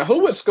 Who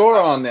would score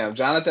on them?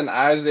 Jonathan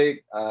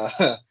Isaac,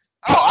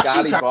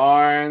 Scotty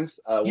Barnes,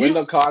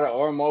 Wendell Carter,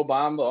 or Mo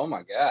Bamba. Oh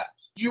my gosh.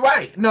 You're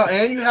right. No,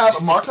 and you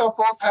have Markelle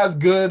Fultz has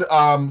good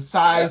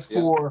size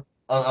for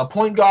a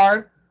point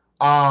guard.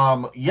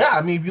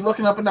 I mean, if you're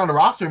looking up and down the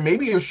roster,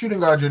 maybe your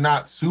shooting guards you're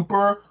not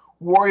super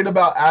worried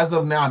about as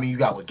of now. I mean, you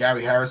got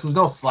Gary Harris, who's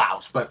no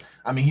slouch, but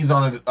I mean, he's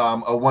on a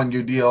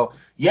 1-year deal.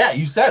 Yeah,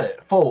 you said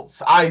it.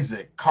 Fultz,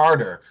 Isaac,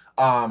 Carter.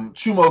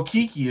 Chumo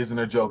Kiki isn't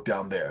a joke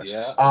down there.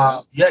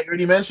 Yeah. You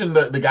already mentioned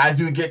the guys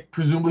you would get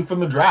presumably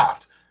from the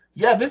draft.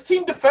 Yeah, this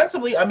team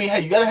defensively, I mean,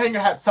 hey, you got to hang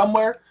your hat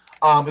somewhere.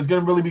 It's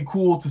going to really be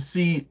cool to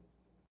see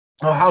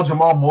how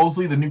Jamal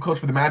Mosley, the new coach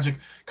for the Magic,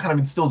 kind of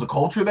instills a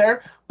culture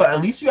there. But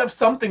at least you have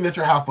something that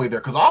you're halfway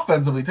there. Because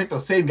offensively, take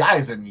those same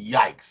guys and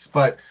yikes.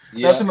 But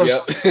that's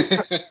another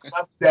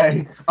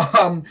day.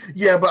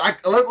 But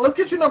let's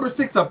get your number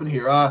 6 up in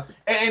here.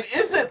 And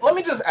is it, let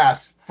me just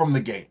ask from the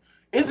gate,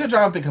 is it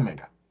Jonathan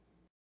Kuminga?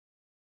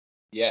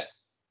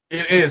 Yes.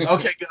 It is.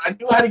 Okay, I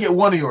knew how to get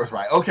one of yours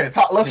right. Okay,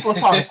 let's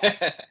talk.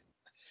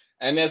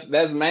 And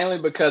that's mainly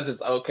because it's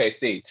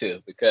OKC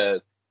too,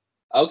 because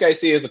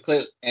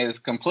OKC is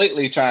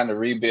completely trying to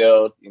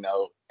rebuild,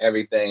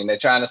 everything. They're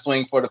trying to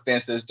swing for the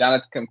fences.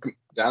 Jonathan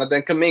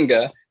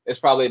Kuminga is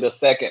probably the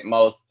second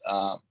most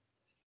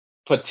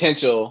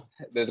potential,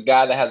 the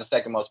guy that has the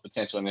second most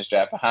potential in this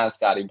draft behind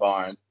Scotty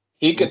Barnes.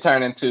 He could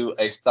turn into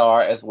a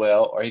star as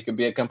well, or he could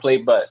be a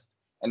complete bust.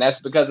 And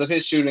that's because of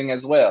his shooting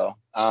as well.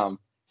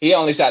 He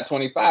only shot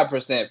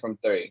 25% from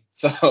 3.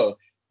 So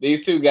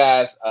these two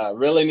guys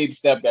really need to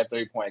step that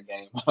 3-point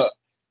game up.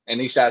 And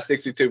he shot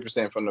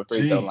 62% from the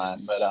free throw line.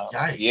 But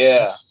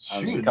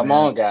come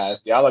on, guys.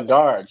 Y'all are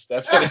guards.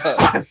 Step it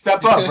up.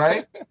 Step up,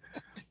 right?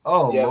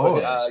 Oh, yeah,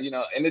 Lord. But,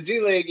 in the G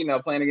League,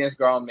 playing against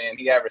grown men,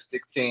 he averaged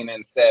 16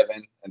 and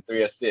 7 and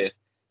 3 assists.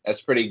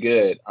 That's pretty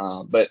good.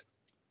 But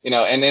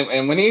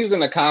and when he was in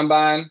the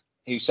combine,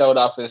 he showed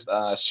off his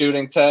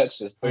shooting touch,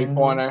 his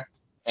 3-pointer,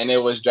 and it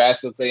was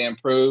drastically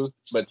improved.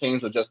 But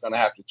teams were just going to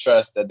have to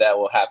trust that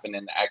will happen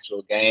in the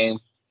actual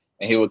games,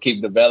 and he will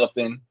keep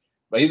developing.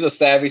 But he's a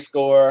savvy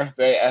scorer,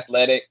 very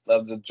athletic,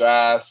 loves to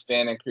drive,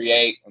 spin, and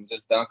create, and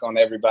just dunk on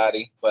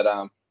everybody. But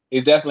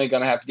he's definitely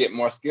going to have to get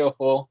more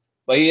skillful.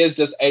 But he is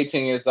just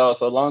 18 years old,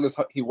 so as long as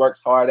he works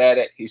hard at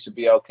it, he should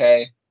be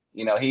okay.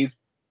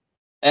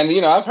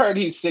 I've heard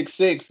he's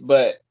 6'6",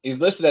 but he's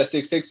listed at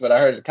 6'6", but I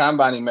heard the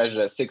combine he measured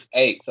at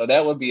 6'8", so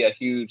that would be a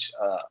huge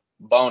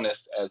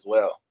bonus as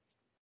well.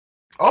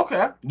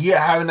 Okay.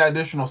 Yeah, having that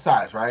additional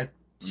size, right?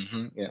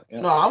 Mm-hmm. Yeah.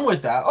 No, I'm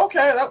with that.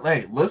 Okay.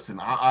 Hey, listen,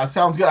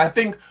 sounds good. I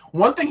think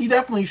one thing he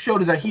definitely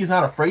showed is that he's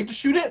not afraid to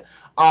shoot it.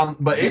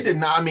 But it did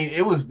not. I mean,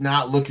 it was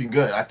not looking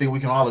good. I think we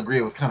can all agree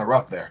it was kind of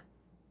rough there.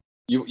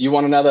 You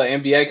want another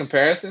NBA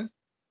comparison?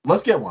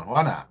 Let's get one.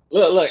 Why not?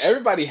 Look.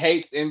 Everybody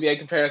hates NBA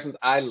comparisons.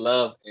 I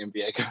love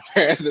NBA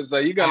comparisons, so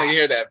you're gonna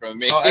hear that from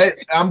me.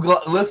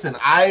 Listen,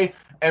 I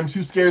am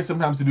too scared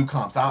sometimes to do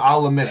comps.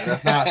 I'll admit it.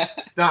 That's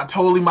not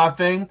totally my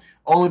thing.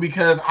 Only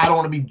because I don't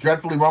want to be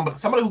dreadfully wrong. But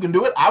somebody who can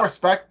do it, I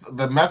respect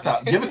the mess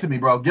out. Give it to me,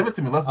 bro. Give it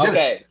to me. Let's get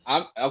it.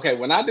 Okay.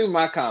 When I do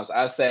my comps,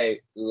 I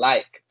say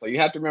like. So you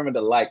have to remember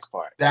the like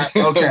part. That's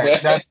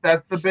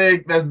the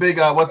big. That's big.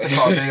 What's it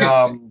called?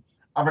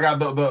 I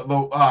forgot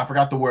I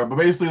forgot the word, but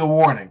basically the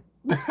warning.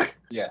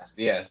 Yes.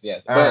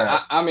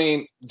 But I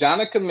mean,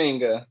 Jonathan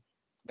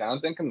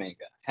Kuminga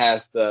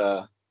has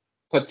the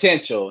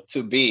potential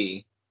to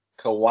be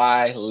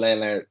Kawhi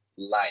Leonard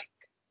like.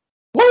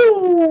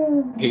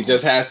 Woo! He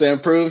just has to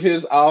improve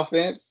his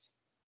offense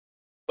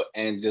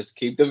and just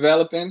keep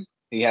developing.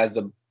 He has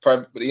the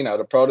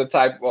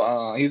prototype.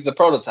 He's the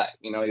prototype.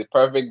 He's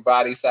perfect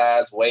body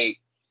size, weight,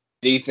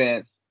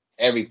 defense,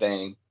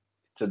 everything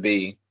to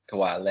be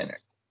Kawhi Leonard.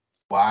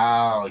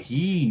 Wow,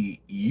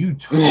 you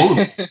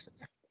totally,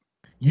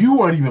 you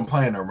weren't even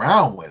playing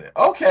around with it.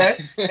 Okay,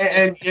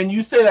 and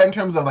you say that in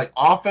terms of like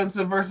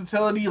offensive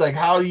versatility. Like,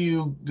 how do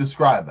you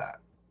describe that?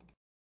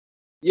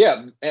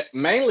 Yeah,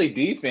 mainly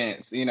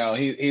defense.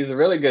 He's a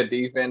really good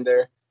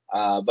defender.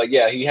 But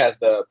yeah, he has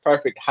the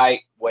perfect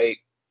height, weight,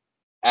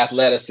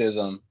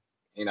 athleticism.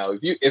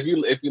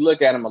 If you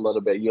look at him a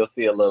little bit, you'll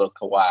see a little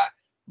Kawhi.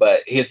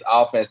 But his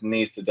offense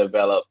needs to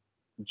develop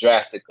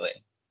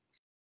drastically.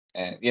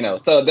 And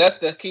so that's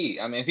the key.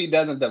 I mean, if he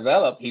doesn't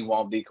develop, he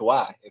won't be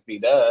Kawhi. If he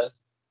does,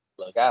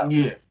 look out.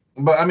 Yeah,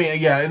 but I mean,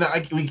 yeah, and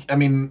I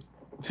mean,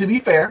 to be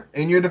fair,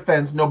 in your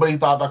defense, nobody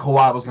thought that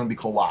Kawhi was going to be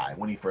Kawhi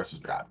when he first was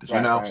drafted.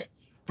 Right.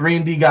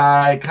 3-and-D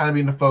guy, kind of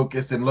being the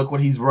focus, and look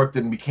what he's worked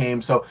and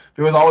became. So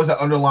there was always that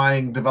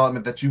underlying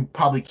development that you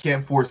probably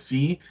can't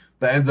foresee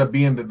that ends up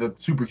being the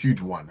super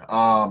huge one.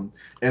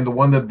 And the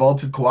one that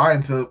vaulted Kawhi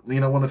into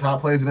one of the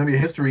top players in NBA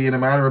history in a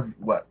matter of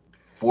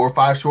 4 or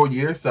 5 short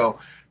years. So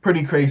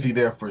pretty crazy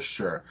there for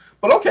sure.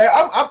 But okay,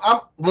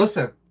 I'm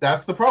listen.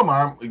 That's the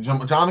promo.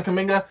 Jonathan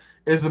Kuminga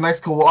is the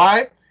next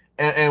Kawhi,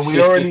 and we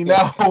already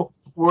know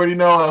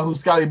who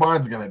Scotty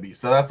Barnes is gonna be.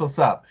 So that's what's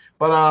up.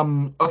 But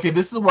okay,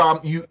 this is where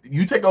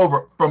you take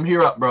over from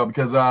here up, bro,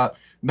 because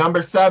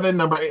number 7,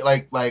 number 8,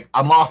 like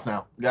I'm lost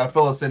now. You gotta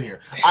fill us in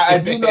here. I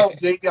do know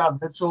Davion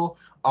Mitchell.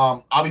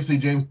 Obviously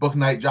James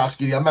Bouknight, Josh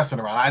Giddey. I'm messing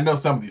around. I know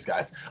some of these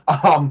guys.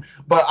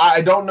 But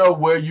I don't know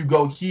where you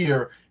go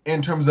here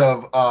in terms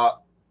of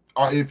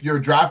if you're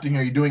drafting,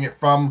 are you doing it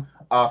from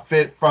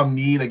fit, from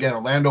need? Again,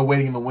 Orlando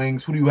waiting in the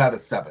wings. Who do you have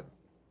at 7?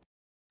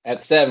 At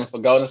 7 for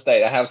Golden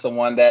State, I have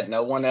someone that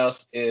no one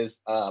else is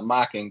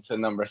mocking to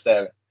number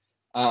 7.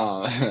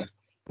 Alperen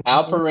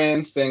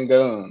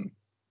Sengun.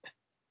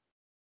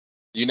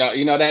 You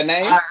know that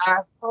name?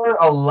 I've heard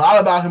a lot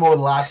about him over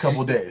the last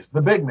couple of days.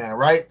 The big man,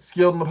 right?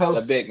 Skilled in the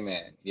post. The big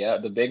man. Yeah,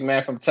 the big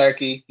man from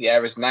Turkey. He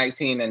averaged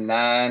 19 and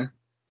 9,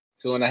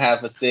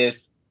 2.5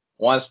 assists,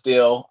 1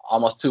 steal,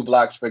 almost 2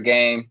 blocks per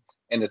game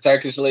in the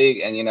Turkish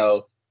league. And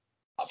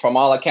from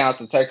all accounts,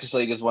 the Turkish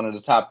league is one of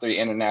the top 3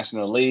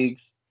 international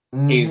leagues.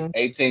 Mm-hmm.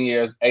 He's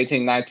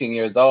 19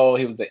 years old.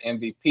 He was the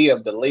MVP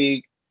of the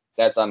league.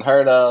 That's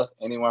unheard of.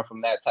 Anyone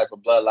from that type of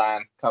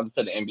bloodline comes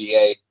to the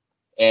NBA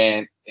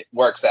and it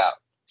works out.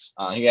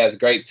 He has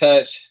great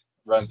touch,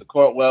 runs the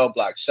court well,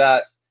 blocks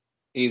shots.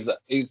 He's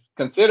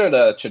considered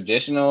a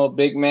traditional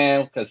big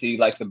man because he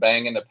likes to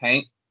bang in the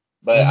paint.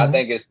 But I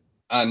think it's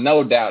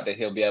no doubt that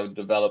he'll be able to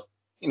develop,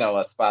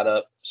 a spot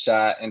up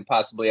shot and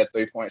possibly a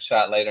 3-point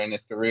shot later in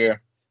his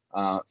career.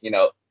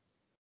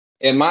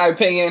 In my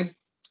opinion,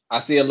 I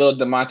see a little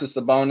Domantas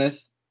Sabonis.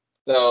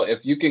 So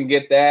if you can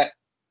get that,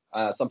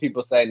 some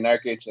people say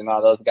Nurkic and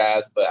all those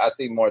guys, but I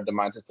see more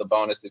Domantas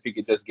Sabonis if he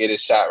could just get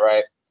his shot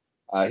right.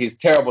 He's a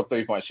terrible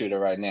 3-point shooter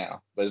right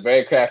now, but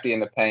very crafty in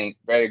the paint,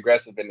 very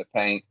aggressive in the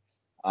paint.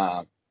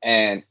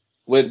 And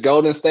with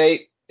Golden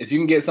State, if you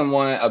can get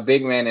a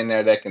big man in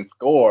there that can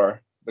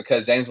score,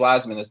 because James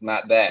Wiseman is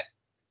not that.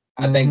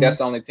 I think that's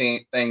the only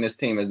thing this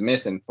team is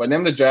missing. For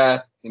them to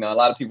draft, a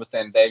lot of people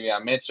saying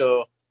Davion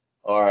Mitchell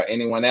or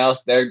anyone else,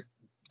 they're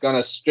going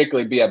to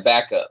strictly be a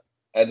backup.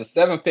 At the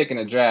 7th pick in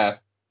the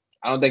draft,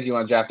 I don't think you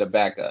want to draft a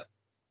backup.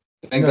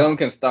 Sengun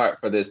can start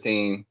for this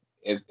team.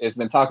 It's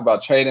been talked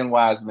about trading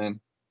Wiseman.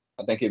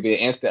 I think it'd be an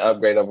instant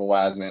upgrade over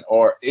Wiseman.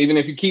 Or even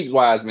if you keep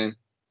Wiseman,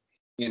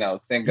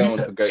 Sengun is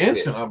a great fit.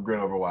 Instant upgrade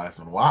over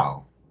Wiseman.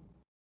 Wow.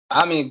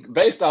 I mean,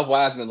 based off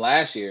Wiseman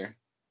last year.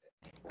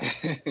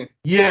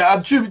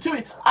 Yeah,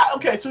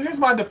 okay, so here's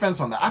my defense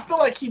on that. I feel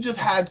like he just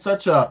had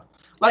such a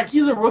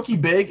he's a rookie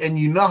big, and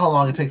you know how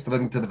long it takes for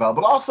them to develop.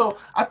 But also,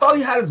 I thought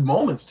he had his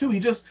moments too. He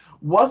just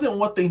wasn't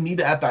what they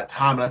needed at that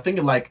time, and I think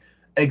it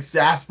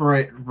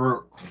exacerbated.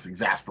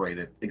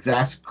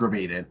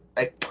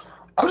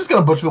 I'm just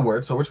gonna butcher the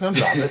word, so we're just gonna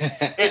drop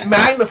it. It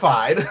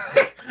magnified.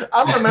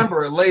 I'm gonna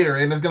remember it later,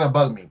 and it's gonna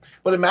bug me.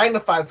 But it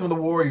magnified some of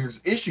the Warriors'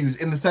 issues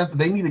in the sense that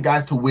they needed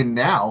guys to win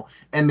now,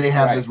 and they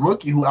have this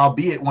rookie who,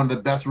 albeit one of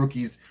the best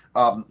rookies,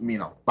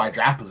 by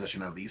draft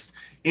position at least,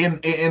 in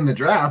the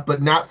draft,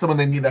 but not someone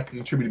they need that can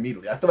contribute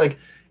immediately. I feel like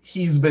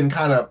he's been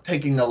kind of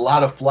taking a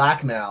lot of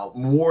flack now,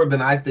 more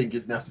than I think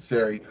is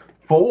necessary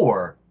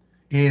for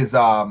his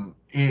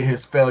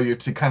failure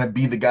to kind of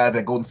be the guy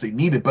that Golden State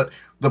needed. But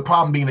the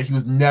problem being that he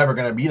was never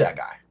going to be that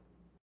guy.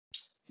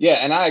 Yeah,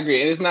 and I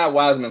agree. It's not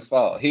Wiseman's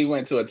fault. He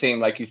went to a team,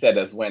 like you said,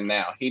 that's win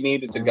now. He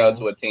needed to go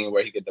to a team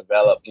where he could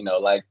develop,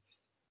 like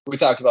we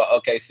talked about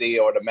OKC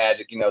or the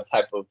Magic,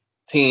 type of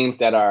teams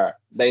that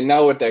they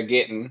know what they're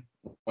getting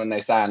when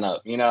they sign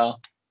up,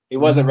 He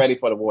wasn't ready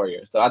for the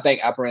Warriors. So I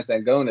think Alperen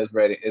Sengun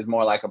is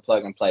more like a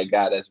plug-and-play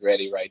guy that's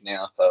ready right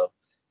now. So,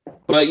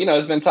 but,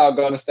 it's been talk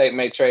Golden State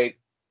may trade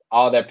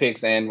all their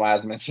picks and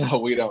Wiseman, so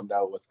we don't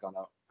know what's going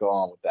to go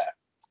on with that.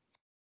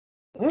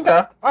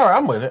 Okay. All right,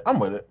 I'm with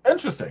it.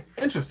 Interesting.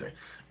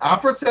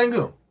 Alperen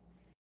Sengun.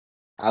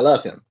 I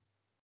love him.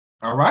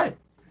 All right.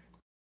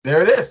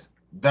 There it is.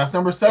 That's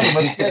number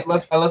 7.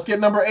 Let's get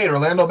number 8.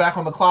 Orlando back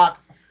on the clock.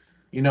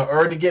 You know,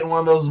 Ernie getting one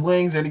of those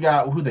wings, and he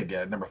got who they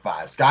get at number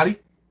 5, Scotty.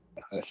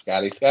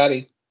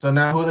 Scotty. So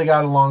now who they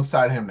got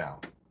alongside him now?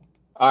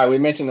 All right, we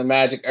mentioned the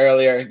Magic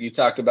earlier. You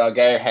talked about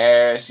Gary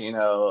Harris. You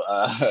know,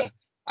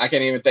 I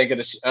can't even think of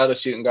the other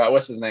shooting guard.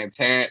 What's his name?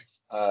 Terrence.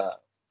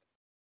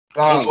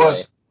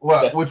 Anyway,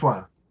 which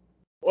one?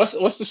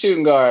 What's the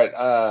shooting guard?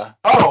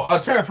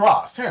 Terrence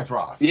Ross. Terrence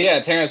Ross. Yeah,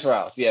 Terrence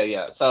Ross.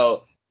 Yeah.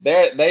 So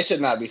they should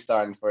not be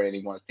starting for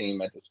anyone's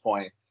team at this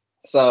point.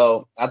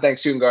 So I think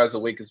shooting guard is the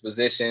weakest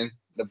position.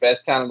 The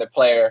best talented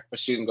player for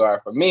shooting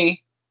guard for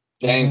me,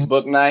 James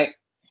Bouknight,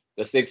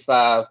 the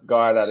 6'5"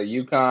 guard out of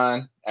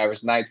UConn,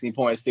 averaged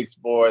 19.6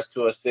 boards,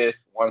 2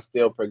 assists, 1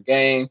 steal per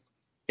game.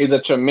 He's a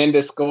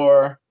tremendous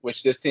scorer,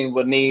 which this team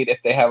will need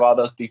if they have all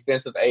those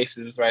defensive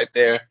aces right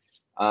there.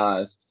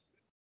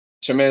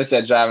 Tremendous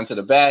at driving to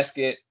the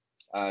basket,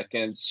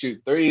 can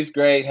shoot threes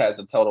great, has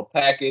a total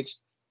package.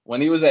 When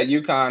he was at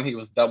UConn, he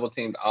was double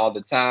teamed all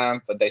the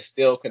time, but they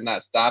still could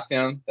not stop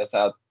him. That's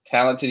how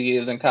talented he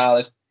is in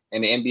college.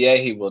 In the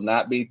NBA, he will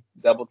not be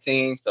double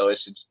teamed, so it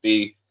should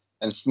be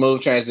a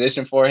smooth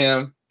transition for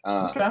him.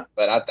 But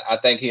I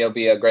think he'll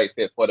be a great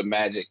fit for the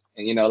Magic.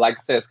 And, you know, like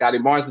I said, Scotty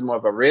Barnes is more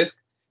of a risk.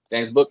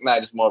 James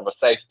Bouknight is more of a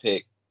safe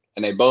pick,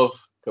 and they both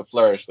could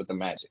flourish with the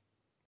Magic.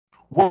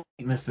 What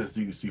weaknesses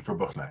do you see for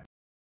Bouknight?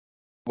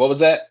 What was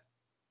that?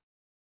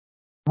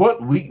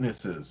 What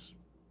weaknesses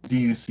do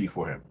you see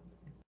for him?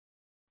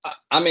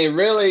 I mean,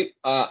 really,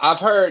 I've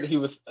heard he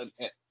was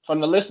from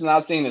the listing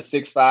I've seen is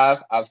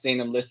 6'5". I've seen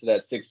him listed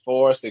at 6'4",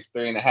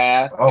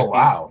 6'3.5". Oh,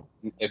 wow.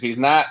 If he's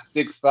not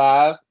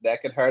 6'5",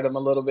 that could hurt him a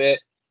little bit.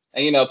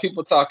 And, you know,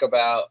 people talk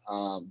about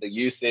the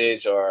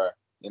usage or,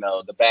 you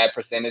know, the bad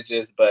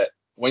percentages. But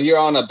when you're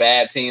on a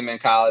bad team in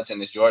college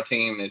and it's your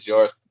team, it's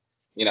yours,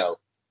 you know,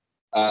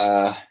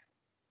 I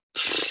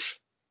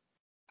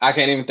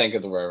can't even think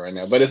of the word right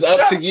now. But it's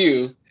up to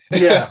you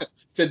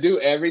to do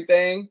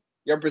everything.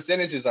 Your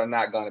percentages are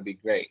not going to be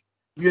great.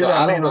 Yeah, so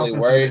I don't really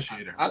worry.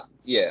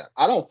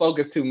 I don't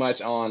focus too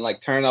much on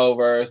like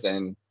turnovers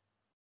and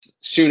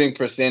shooting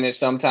percentage.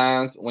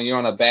 Sometimes when you're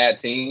on a bad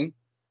team,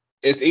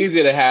 it's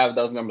easy to have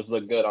those numbers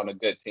look good on a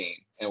good team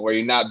and where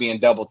you're not being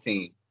double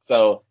teamed.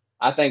 So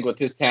I think with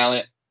his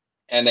talent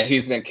and that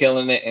he's been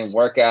killing it in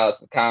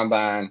workouts,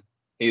 combine,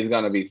 he's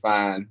going to be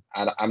fine.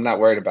 I'm not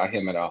worried about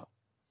him at all.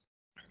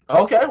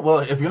 Okay, well,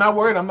 if you're not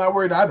worried, I'm not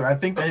worried either. I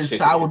think that his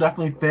style will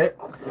definitely fit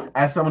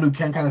as someone who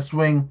can kind of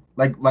swing,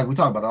 like we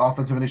talked about, the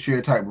offensive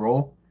initiator type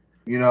role.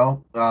 You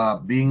know,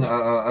 being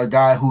a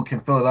guy who can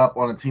fill it up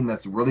on a team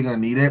that's really going to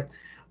need it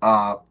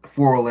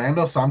for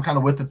Orlando. So I'm kind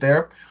of with it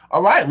there.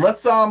 All right,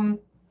 let's do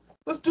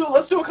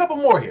a couple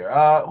more here.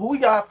 Who we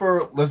got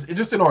for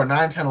just in order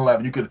 9, 10,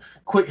 11. You could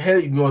quick hit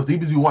it. You can go as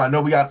deep as you want. I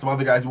know we got some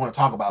other guys you want to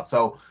talk about.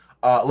 So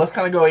let's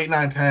kind of go 8,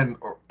 9, 10,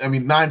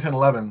 9, 10,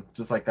 11,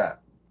 just like that.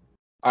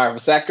 All right,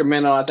 for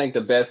Sacramento, I think the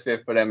best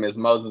fit for them is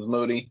Moses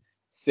Moody,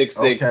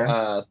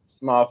 6'6",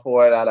 small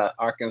forward out of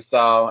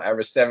Arkansas,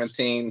 average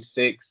 17,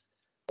 6,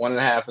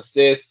 1.5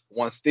 assists,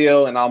 1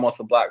 steal, and almost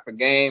a block per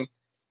game.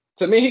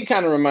 To me, he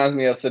kind of reminds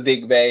me of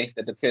Saddiq Bey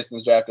that the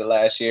Pistons drafted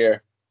last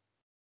year,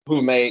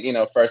 who made, you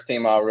know, first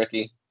team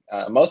all-rookie.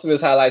 Most of his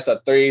highlights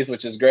are threes,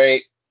 which is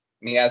great.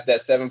 And he has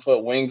that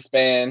 7-foot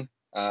wingspan.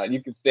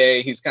 You could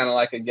say he's kind of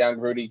like a young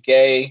Rudy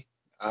Gay.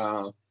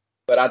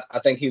 But I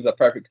think he's a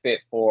perfect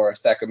fit for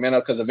Sacramento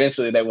because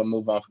eventually they will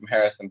move on from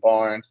Harrison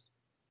Barnes.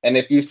 And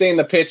if you've seen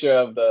the picture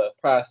of the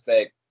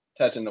prospect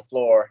touching the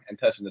floor and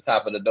touching the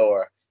top of the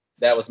door,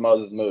 that was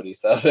Moses Moody.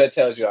 So that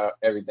tells you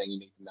everything you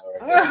need to know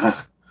right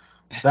there.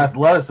 The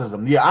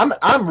athleticism. Yeah,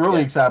 I'm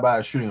really excited about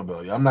his shooting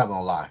ability. I'm not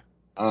going to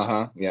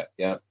lie.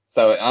 Yeah.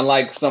 So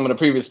unlike some of the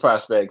previous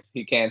prospects,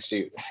 he can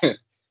shoot.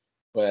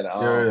 But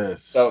there it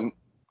is. So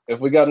if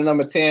we go to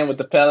number 10 with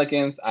the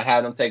Pelicans, I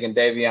have them taking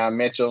Davion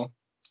Mitchell.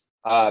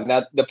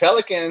 Now, the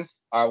Pelicans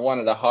are one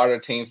of the harder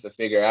teams to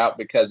figure out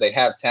because they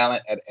have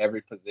talent at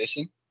every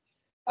position.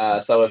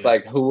 So it's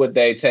like, who would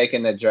they take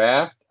in the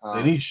draft?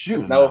 They need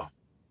shooting. No.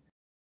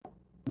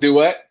 Do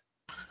what?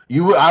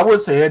 I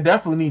would say they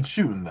definitely need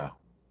shooting, though.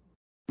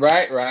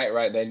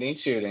 Right. They need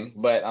shooting.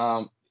 But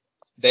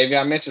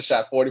Davion Mitchell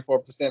shot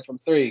 44% from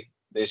 3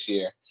 this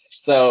year.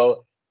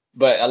 So,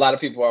 but a lot of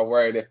people are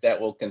worried if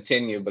that will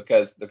continue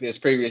because his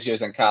previous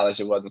years in college,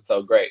 it wasn't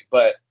so great.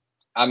 But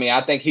I mean,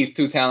 I think he's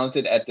too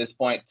talented at this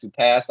point to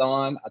pass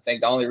on. I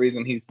think the only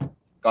reason he's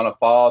going to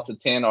fall to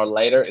 10 or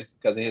later is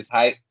because of his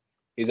height.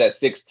 He's at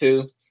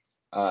 6'2",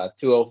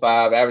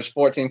 205, average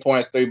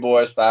 14.3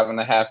 boards,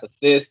 5.5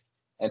 assists,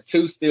 and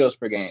 2 steals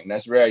per game.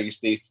 That's rare you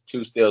see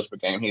 2 steals per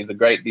game. He's a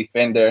great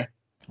defender,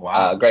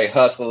 great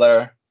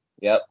hustler,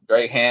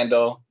 great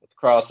handle with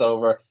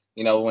crossover.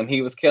 You know, when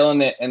he was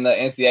killing it in the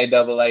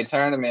NCAA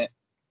tournament,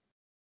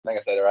 I think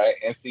I said it right.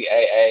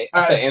 NCAA.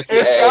 I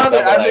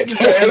think you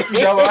said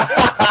NCAA.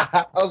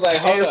 I was like,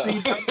 hold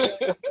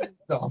up.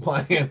 No, I'm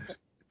playing.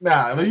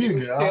 Nah, but you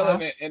good.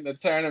 Killing it in the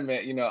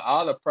tournament. You know,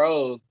 all the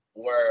pros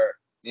were,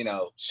 you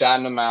know,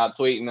 shouting them out,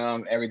 tweeting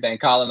them, everything,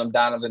 calling them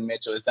Donovan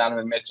Mitchell. As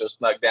Donovan Mitchell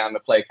snuck down to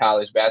play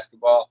college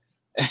basketball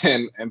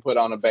and put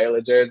on a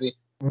Baylor jersey.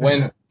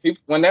 When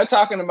when they're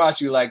talking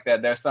about you like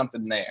that, there's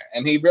something there.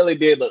 And he really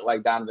did look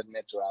like Donovan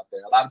Mitchell out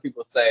there. A lot of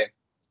people say,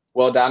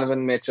 well,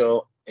 Donovan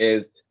Mitchell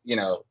is,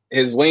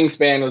 his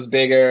wingspan was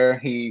bigger.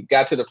 He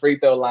got to the free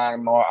throw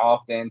line more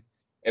often.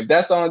 If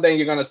that's the only thing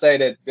you're going to say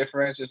that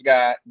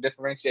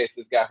differentiates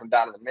this guy from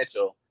Donovan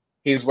Mitchell,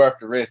 he's worth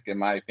the risk, in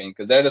my opinion,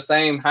 because they're the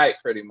same height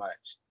pretty much.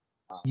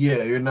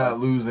 Yeah, you're not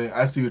losing.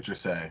 I see what you're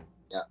saying.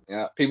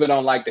 Yeah. People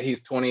don't like that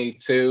he's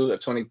 22 or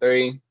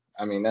 23.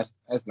 I mean, that's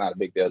not a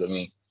big deal to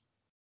me.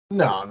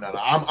 No.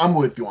 I'm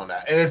with you on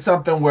that. And it's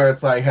something where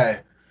it's like,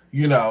 hey,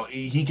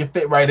 he can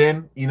fit right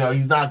in.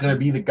 He's not going to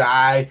be the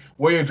guy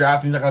where you're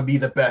drafting. He's not going to be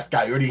the best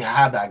guy. You already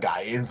have that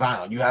guy in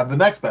Zion. You have the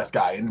next best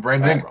guy in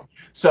Brandon Ingram.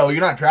 So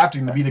you're not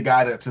drafting to be the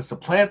guy to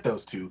supplant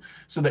those two.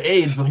 So the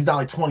age, he's not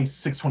like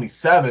 26,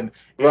 27,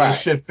 it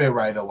should fit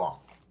right along.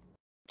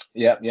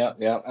 Yep.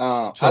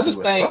 I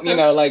just think,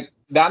 like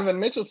Donovan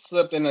Mitchell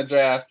slipped in the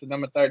draft to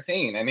number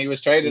 13, and he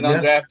was traded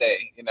on draft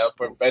day,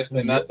 for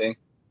basically nothing.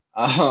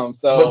 So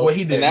look what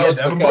he did.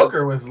 Devin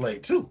Booker was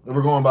late too.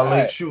 We're going by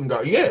late shooting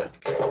guard. Yeah.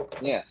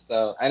 Yeah.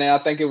 So, and I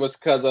think it was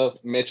because of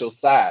Mitchell's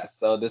size.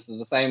 So this is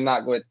the same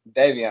knock with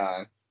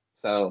Davion.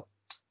 So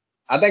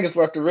I think it's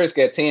worth the risk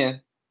at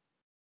 10.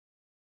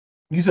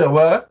 You said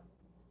what?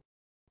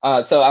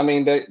 So I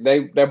mean,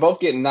 they're both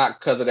getting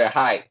knocked because of their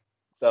height.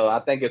 So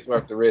I think it's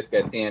worth the risk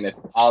at 10 if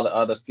all the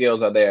other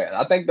skills are there.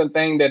 I think the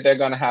thing that they're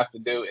going to have to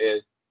do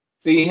is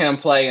see him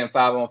play in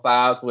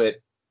 5-on-5s with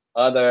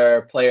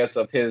other players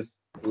of his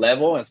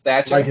level and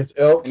stature. Like his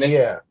ilk,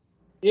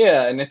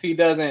 Yeah, and if he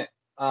doesn't,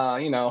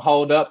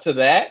 hold up to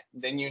that,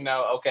 then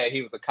okay,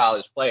 he was a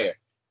college player.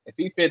 If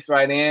he fits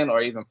right in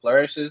or even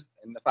flourishes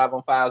in the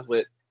 5-on-5s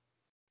with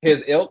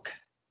his ilk,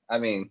 I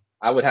mean,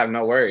 I would have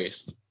no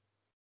worries.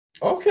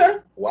 Okay.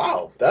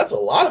 Wow. That's a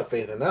lot of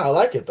faith in that. I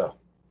like it, though.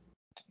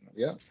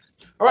 Yeah.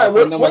 All right.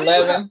 What number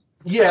 11?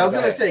 Yeah, I was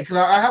going to say, because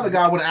I have a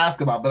guy I want to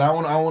ask about, but I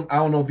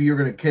don't know if you're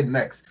going to kid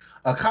next.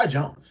 Kai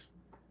Jones.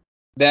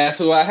 That's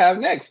who I have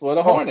next for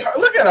the Hornets.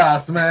 Look at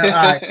us, man.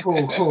 All right,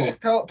 cool.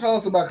 Tell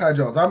us about Kai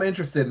Jones. I'm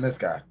interested in this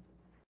guy.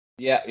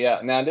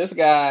 Yeah. Now, this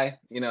guy,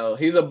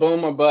 he's a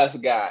boom or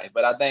bust guy,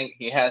 but I think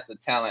he has the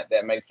talent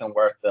that makes him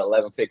worth the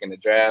 11th pick in the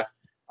draft.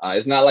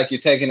 It's not like you're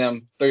taking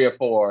him 3 or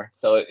 4,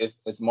 so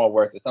it's more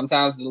worth it.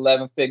 Sometimes the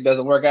 11th pick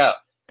doesn't work out,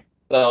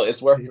 so it's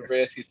worth the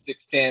risk. He's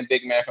 6'10",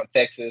 big man from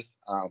Texas.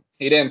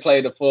 He didn't play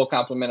the full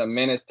complement of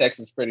minutes.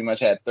 Texas pretty much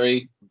had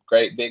 3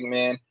 great big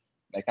men.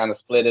 They kind of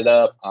split it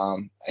up.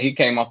 He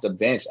came off the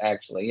bench,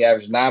 actually. He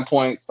averaged 9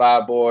 points,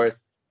 5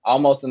 boards,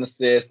 almost an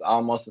assist,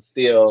 almost a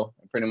steal,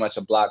 and pretty much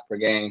a block per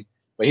game.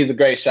 But he's a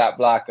great shot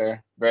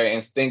blocker, very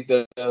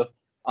instinctive,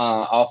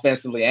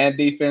 offensively and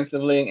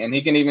defensively, and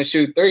he can even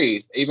shoot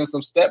threes, even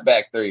some step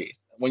back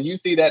threes. When you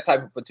see that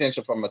type of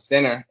potential from a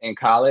center in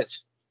college,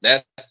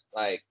 that's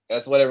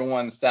what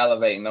everyone's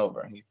salivating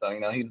over.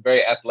 He's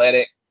very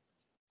athletic,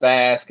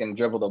 fast, can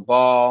dribble the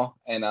ball,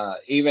 and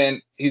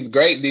even he's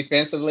great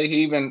defensively.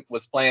 He even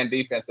was playing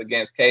defense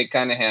against Cade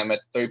Cunningham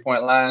at the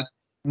 3-point line.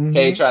 Mm-hmm.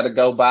 Cade tried to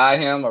go by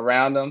him,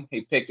 around him.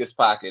 He picked his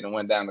pocket and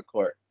went down the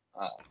court.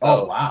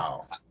 Oh,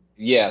 wow.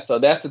 Yeah, so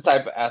that's the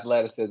type of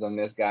athleticism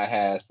this guy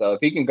has. So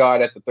if he can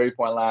guard at the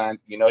 3-point line,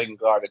 he can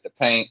guard at the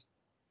paint.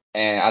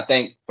 And I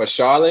think for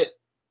Charlotte,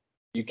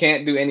 you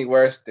can't do any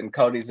worse than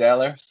Cody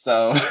Zeller.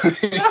 So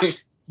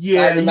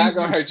yeah, it's not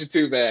going to hurt you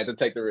too bad to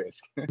take the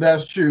risk.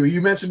 That's true.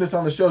 You mentioned this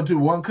on the show, too.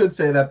 One could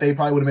say that they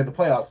probably would have made the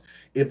playoffs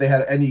if they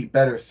had any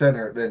better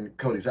center than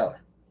Cody Zeller.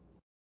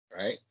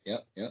 Right.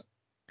 Yep.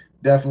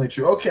 Definitely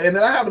true. Okay, and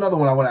then I have another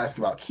one I want to ask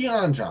you about.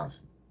 Keon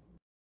Johnson.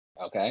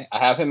 Okay, I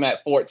have him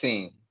at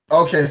 14.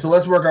 Okay, so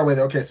let's work our way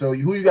there. Okay, so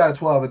who you got at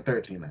 12 and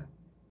 13 then?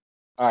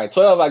 All right,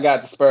 12, I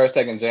got the Spurs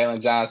taking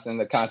Jalen Johnson,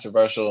 the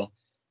controversial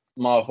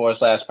small forward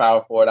 /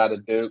 power forward out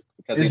of Duke.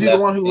 Is he the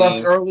one who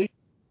left early?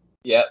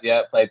 Yep,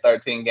 played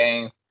 13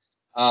 games.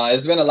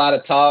 It's been a lot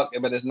of talk,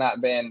 but it's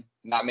not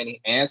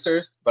many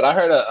answers. But I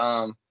heard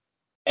a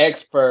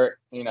expert,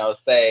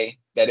 say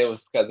that it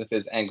was because of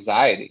his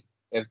anxiety.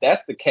 If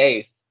that's the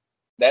case,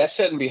 that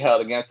shouldn't be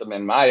held against him,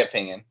 in my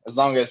opinion, as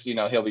long as,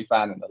 he'll be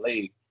fine in the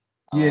league.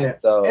 Yeah,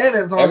 and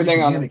as long as he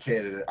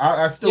communicated it.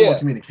 I still want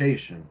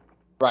communication.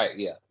 Right,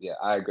 yeah,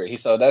 I agree.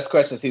 So that's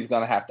questions he's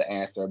going to have to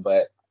answer,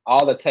 but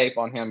all the tape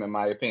on him, in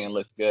my opinion,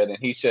 looks good, and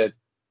he should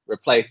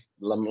replace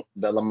the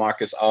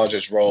LaMarcus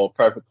Aldridge role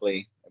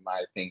perfectly, in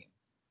my opinion.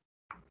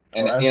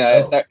 And,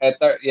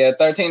 at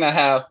 13, I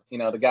have,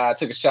 the guy I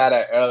took a shot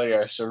at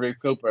earlier, Sharif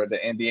Cooper,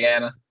 the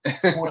Indiana.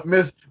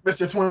 Mr.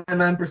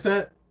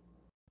 29%?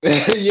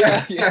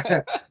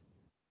 Yeah.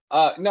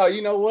 No,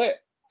 you know what?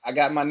 I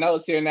got my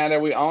notes here now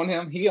that we own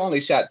him. He only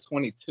shot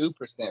 22%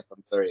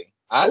 from 3.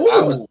 I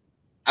was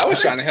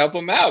trying to help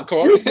him out,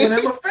 Corey. You doing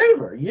him a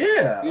favor.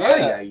 Yeah.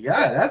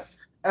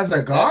 That's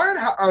a guard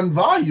on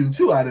volume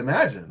too, I'd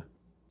imagine.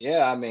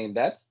 Yeah, I mean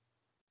I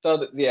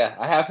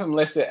have him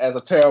listed as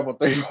a terrible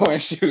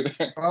 3-point shooter.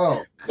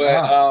 Oh,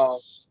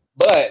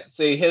 but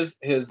see his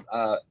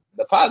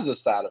the positive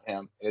side of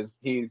him is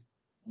he's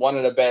one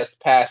of the best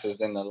passers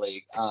in the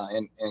league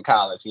in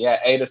college. He had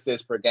 8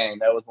 assists per game.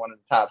 That was one of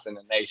the tops in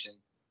the nation.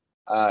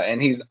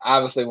 And he's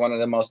obviously one of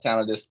the most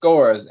talented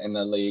scorers in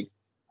the league.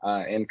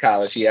 In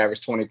college, he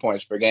averaged 20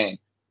 points per game.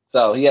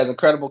 So he has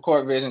incredible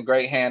court vision,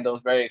 great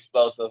handles, very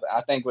explosive.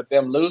 I think with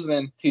them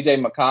losing T.J.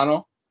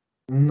 McConnell,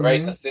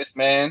 great assist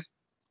man,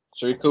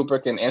 Sharife Cooper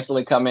can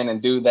instantly come in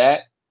and do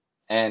that.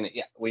 And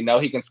we know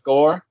he can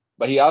score,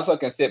 but he also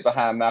can sit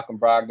behind Malcolm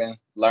Brogdon,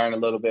 learn a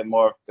little bit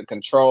more of the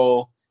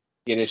control,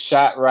 get his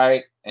shot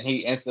right, and he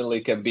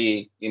instantly could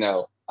be,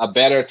 a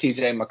better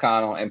T.J.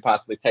 McConnell and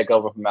possibly take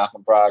over from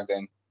Malcolm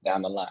Brogdon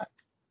down the line.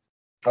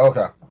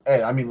 Okay.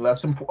 Hey, I mean,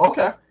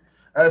 okay.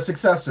 As a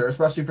successor,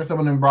 especially for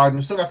someone in Brogdon,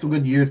 who still got some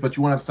good years, but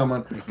you want to have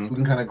someone who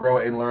can kind of grow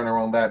and learn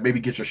around that. Maybe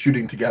get your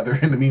shooting together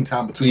in the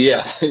meantime between.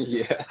 Yeah.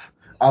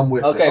 I'm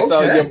with it. Okay,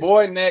 so your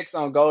boy next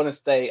on Golden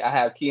State, I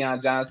have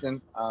Keon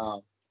Johnson.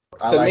 To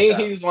me,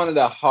 he's one of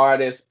the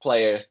hardest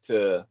players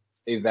to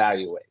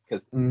evaluate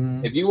because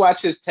if you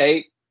watch his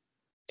tape,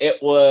 it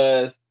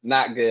was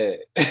not good.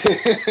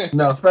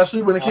 No,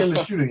 especially when it came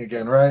to shooting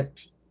again, right?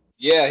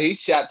 Yeah, he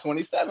shot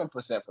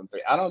 27% from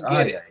three. I don't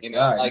get it.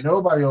 Like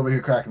nobody over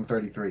here cracking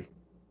 33.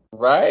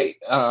 Right?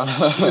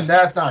 Even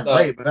that's not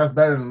great, but that's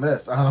better than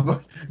this.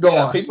 Go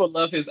on. People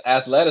love his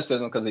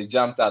athleticism because he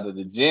jumped out of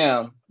the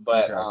gym,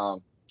 but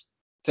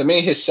to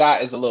me, his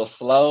shot is a little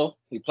slow.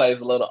 He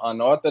plays a little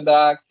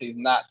unorthodox. He's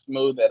not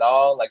smooth at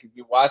all. Like, if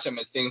you watch him,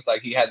 it seems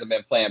like he hasn't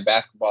been playing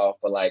basketball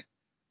for like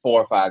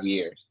 4 or 5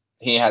 years.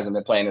 He hasn't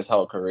been playing his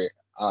whole career,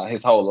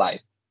 his whole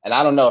life. And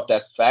I don't know if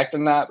that's fact or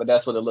not, but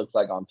that's what it looks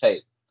like on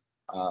tape.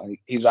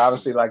 He's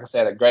obviously, like I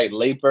said, a great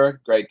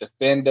leaper, great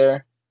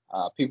defender.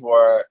 People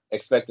are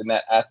expecting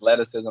that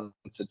athleticism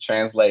to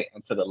translate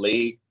into the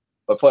league.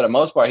 But for the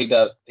most part, he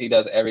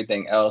does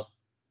everything else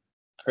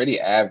pretty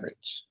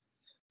average.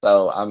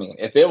 So, I mean,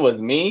 if it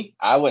was me,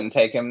 I wouldn't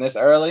take him this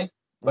early.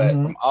 But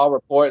from all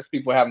reports,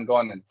 people have him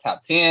going in the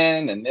top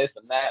 10 and this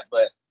and that.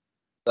 But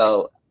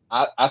so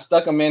I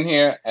stuck him in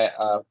here at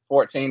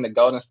 14 to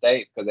Golden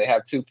State because they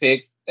have 2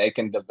 picks. They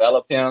can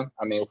develop him.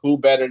 I mean, who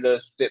better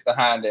to sit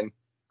behind than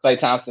Klay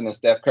Thompson and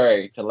Steph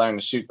Curry to learn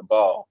to shoot the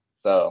ball?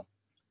 So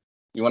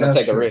you want to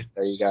take a risk.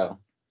 There you go.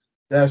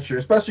 That's true,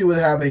 especially with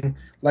having,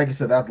 like you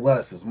said,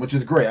 athleticism, which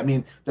is great. I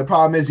mean, the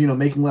problem is,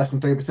 making less than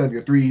 30% of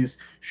your threes,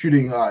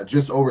 shooting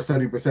just over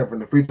 70% from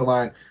the free throw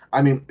line.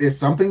 I mean, is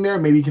something there?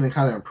 Maybe you can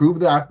kind of improve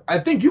that. I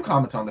think you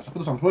commented on this. I put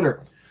this on Twitter,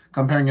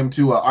 comparing him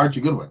to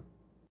Archie Goodwin.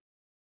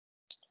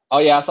 Oh,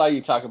 yeah, I saw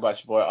you talk about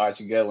your boy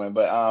Archie Goodwin.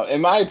 But in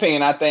my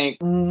opinion, I think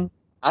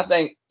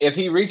if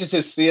he reaches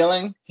his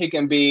ceiling, he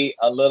can be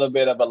a little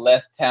bit of a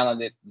less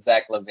talented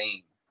Zach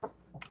LaVine.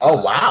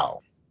 Oh,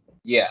 wow.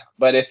 Yeah,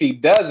 but if he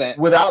doesn't,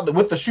 with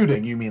the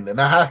shooting, you mean? Then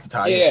that has to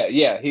tie in.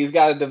 Yeah, he's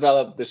got to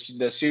develop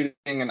the shooting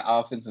and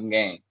offensive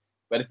game.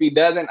 But if he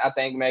doesn't, I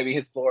think maybe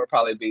his floor will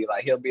probably be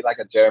like he'll be like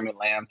a Jeremy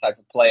Lamb type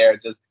of player,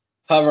 just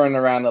hovering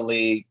around the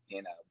league,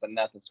 but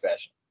nothing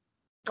special.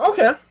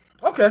 Okay,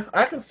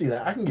 I can see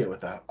that. I can get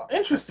with that.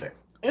 Interesting.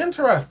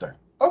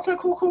 Okay,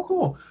 cool.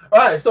 All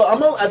right,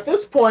 so at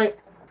this point,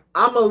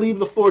 I'm gonna leave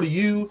the floor to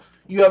you.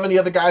 You have any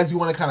other guys you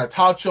want to kind of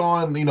touch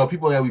on?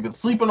 People that we've been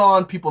sleeping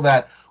on, people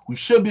that we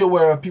should be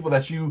aware of, people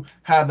that you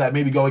have that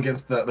maybe go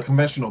against the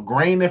conventional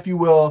grain, if you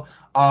will.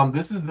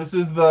 This is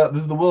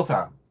the Will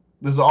time.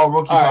 This is all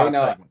rookie pod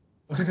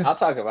segment. I'll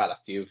talk about a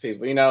few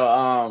people.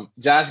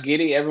 Josh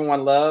Giddey,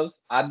 everyone loves.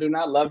 I do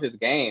not love his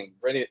game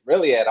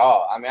really at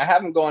all. I mean, I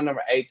have him going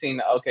number 18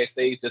 to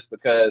OKC just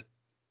because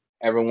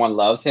everyone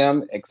loves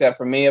him, except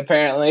for me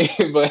apparently.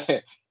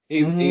 But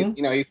he's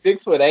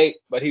 6'8",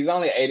 but he's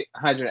only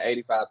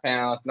 185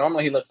 pounds.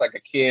 Normally he looks like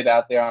a kid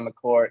out there on the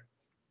court.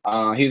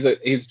 He's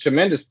a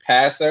tremendous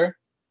passer,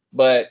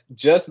 but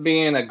just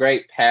being a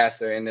great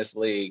passer in this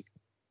league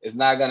is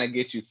not going to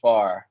get you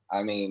far.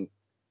 I mean,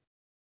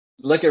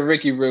 look at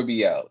Ricky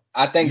Rubio.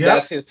 I think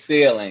that's his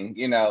ceiling.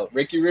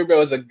 Ricky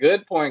Rubio is a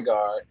good point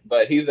guard,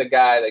 but he's a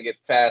guy that gets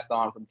passed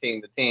on from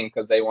team to team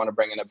because they want to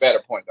bring in a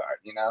better point guard,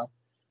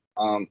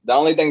 The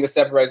only thing that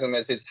separates him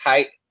is his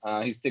height.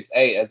 He's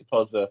 6'8" as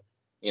opposed to,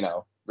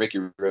 Ricky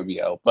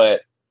Rubio.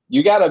 But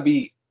you got to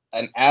be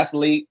an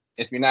athlete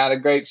if you're not a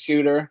great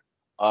shooter.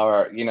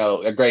 Or,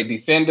 a great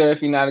defender if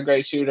you're not a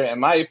great shooter. In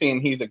my opinion,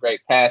 he's a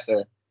great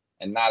passer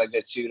and not a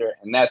good shooter,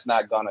 and that's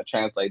not going to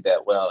translate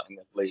that well in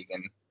this league.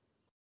 And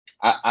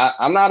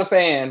I'm not a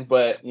fan,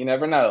 but you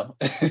never know.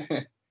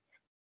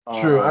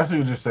 True, I see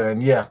what you're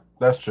saying. Yeah,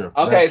 that's true.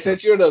 Okay,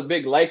 since you're the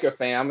big Laker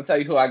fan, I'm going to tell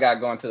you who I got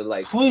going to the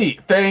Lakers. Please,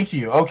 thank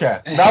you.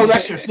 Okay, that was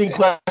actually a sneak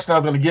question I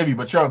was going to give you,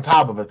 but you're on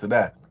top of it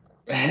today.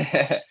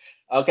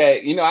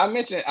 Okay, I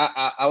mentioned,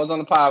 I was on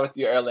the pod with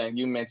you earlier, and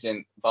you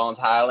mentioned Bones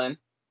Highland.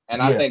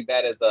 And I think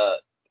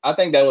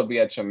that would be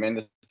a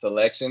tremendous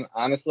selection,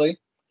 honestly.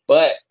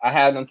 But I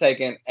have them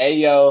taking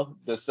Ayo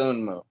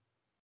Dosunmu,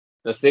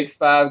 the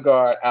 6'5"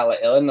 guard out of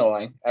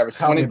Illinois, averaged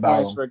 20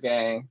 points per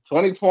game,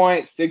 20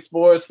 points, 6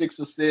 boards, 6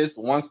 assists,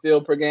 1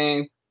 steal per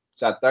game,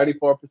 shot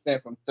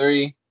 34% from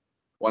 3,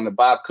 won the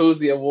Bob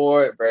Cousy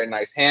Award, very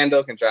nice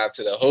handle, can drive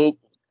to the hoop,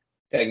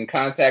 taking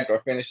contact or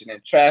finishing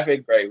in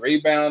traffic, great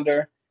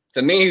rebounder.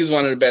 To me, he's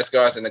one of the best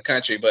guards in the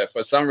country, but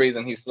for some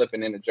reason, he's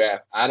slipping in the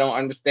draft. I don't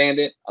understand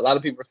it. A lot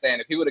of people are saying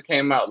if he would have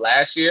came out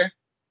last year,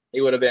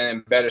 he would have been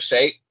in better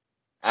shape.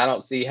 I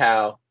don't see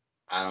how.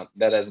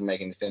 That doesn't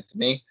make any sense to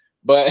me.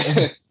 But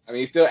I mean,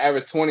 he still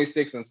averaged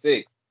 26 and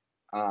 6.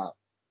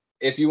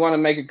 If you want to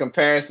make a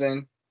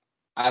comparison,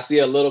 I see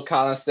a little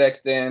Colin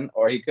Sexton,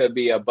 or he could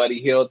be a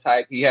Buddy Hield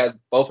type. He has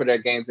both of their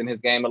games in his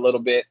game a little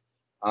bit.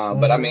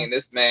 But I mean,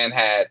 this man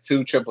had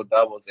 2 triple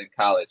doubles in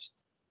college.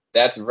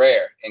 That's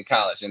rare in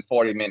college in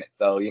 40 minutes.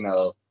 So, you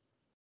know,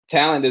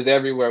 talent is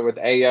everywhere with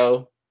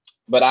Ayo.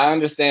 But I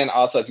understand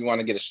also if you want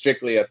to get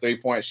strictly a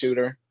 3-point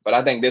shooter. But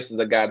I think this is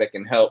a guy that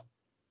can help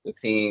the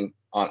team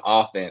on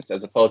offense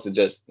as opposed to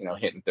just, you know,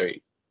 hitting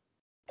threes.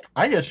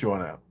 I get you on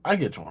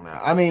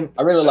that. I mean,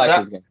 I really like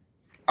his game.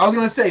 I was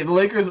going to say, the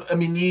Lakers, I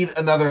mean, need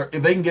another,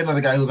 if they can get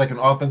another guy who's like an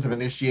offensive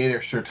initiator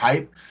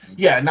type.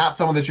 Yeah, not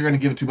someone that you're going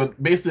to give it to,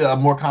 but basically a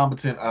more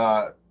competent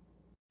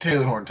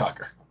Taylor Horton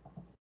Tucker.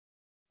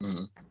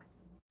 Mm-hmm.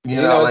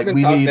 You know, like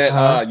we need.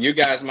 You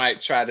guys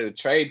might try to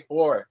trade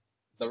for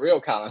the real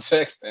Colin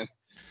Sexton.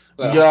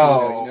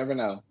 So, you never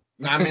know.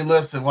 I mean,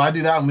 listen, why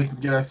do that when we can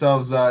get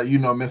ourselves,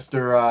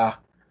 Mr.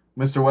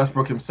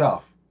 Westbrook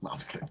himself? No, I'm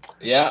just kidding.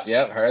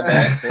 Yep, heard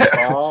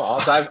that.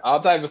 all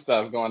type of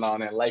stuff going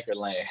on in Laker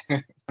land.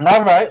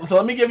 All right, so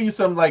let me give you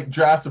some like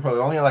drafts approach. I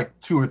only have like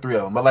 2 or 3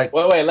 of them, but like.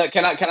 Wait, look,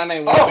 can I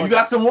name one? Oh, you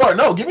got some more?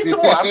 No, give me some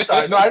more. I'm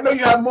sorry. No, I know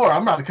you have more.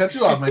 I'm about to cut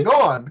you off, man. Go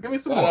on, give me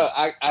some more. No,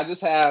 I just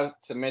have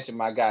to mention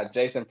my guy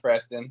Jason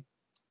Preston.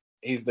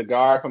 He's the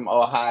guard from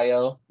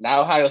Ohio, not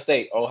Ohio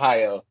State,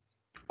 Ohio.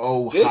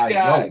 This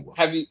guy,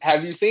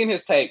 have you seen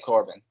his tape,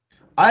 Corbin?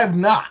 I have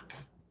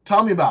not.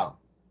 Tell me about him.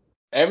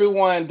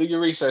 Everyone, do your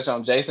research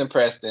on Jason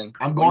Preston.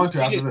 I'm going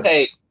to after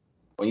this.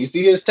 When you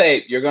see his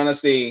tape, you're gonna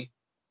see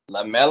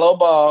LaMelo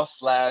Ball /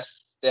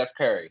 Steph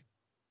Curry.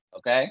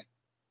 Okay.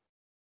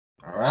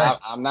 All right.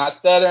 I'm not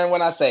stuttering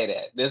when I say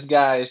that. This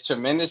guy is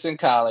tremendous in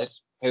college.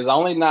 His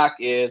only knock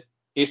is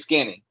he's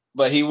skinny,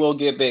 but he will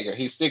get bigger.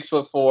 He's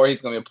 6'4". He's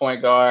gonna be a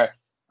point guard.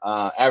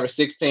 Average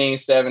 16,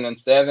 7 and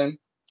 7,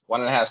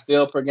 1.5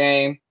 steals per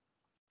game.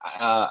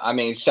 I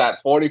mean, shot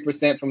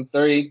 40% from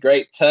 3.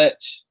 Great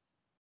touch.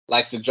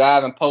 Likes to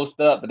drive and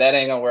post up, but that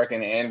ain't gonna work in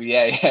the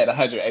NBA at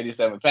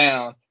 187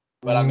 pounds.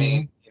 But I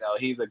mean, you know,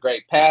 he's a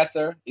great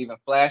passer, even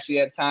flashy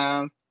at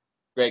times.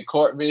 Great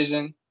court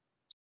vision.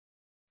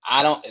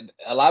 A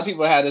lot of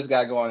people have this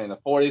guy going in the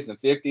 40s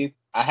and 50s.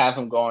 I have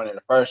him going in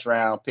the first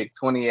round, pick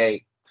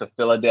 28 to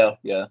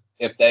Philadelphia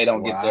if they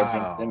don't get their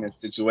Ben Simmons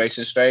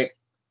situation straight.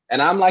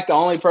 And I'm like the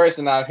only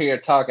person out here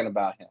talking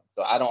about him,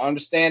 so I don't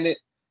understand it.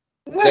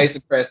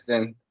 Jason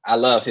Preston, I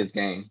love his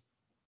game.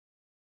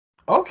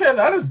 Okay,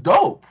 that is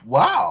dope.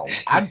 Wow.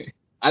 I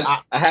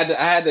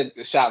had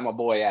to shout my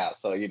boy out.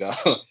 So, you know,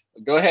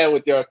 go ahead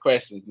with your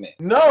questions, man.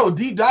 No,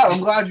 deep dive. I'm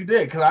glad you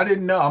did because I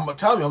didn't know. I'm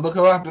telling you, I'm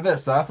looking after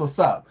this, so that's what's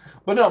up.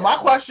 But no, my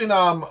question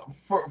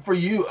for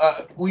you,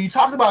 when you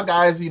talked about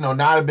guys, you know,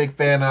 not a big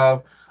fan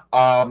of,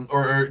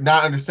 or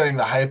not understanding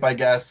the hype, I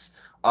guess,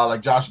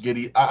 like Josh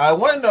Giddey. I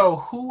want to know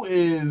who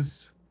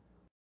is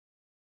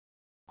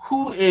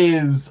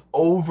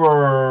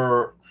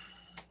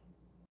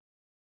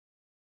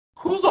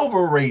Who's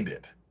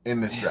overrated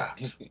in this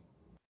draft?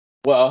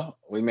 Well,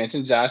 we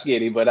mentioned Josh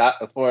Giddey,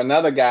 but for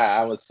another guy,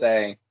 I would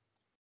say,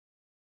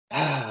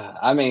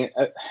 I mean,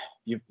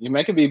 you're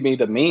making me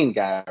the mean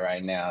guy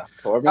right now,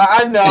 Corbin.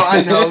 I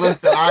know.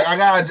 Listen, I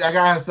gotta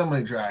have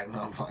somebody drag.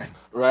 No, I'm fine.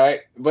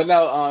 Right, but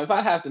no, if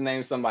I have to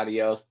name somebody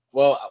else,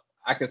 well,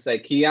 I can say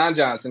Keon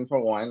Johnson for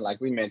one,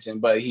 like we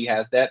mentioned, but he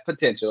has that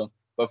potential.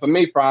 But for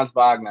me, Franz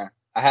Wagner,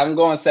 I have him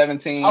going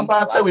 17. I'm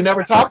about to say we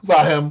never talked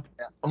about him.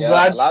 I'm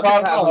glad you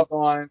brought it up.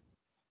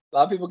 A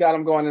lot of people got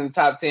him going in the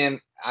top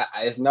 10.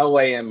 There's no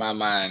way in my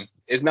mind.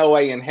 There's no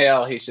way in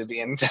hell he should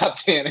be in the top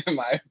 10 in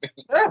my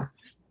opinion.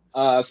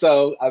 Yeah.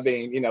 So, I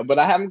mean, you know, but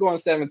I have him going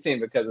 17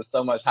 because there's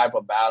so much hype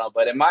about him.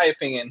 But in my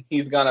opinion,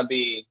 he's going to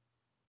be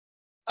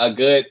a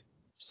good,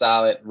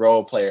 solid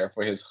role player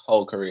for his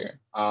whole career.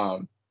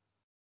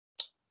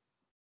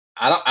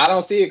 I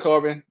don't see it,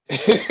 Corbin.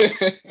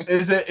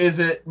 Is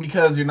it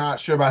because you're not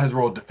sure about his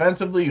role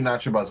defensively? You're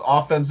not sure about his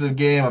offensive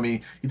game? I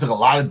mean, he took a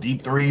lot of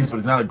deep threes, but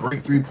he's not a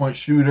great 3-point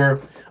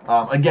shooter.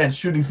 Again,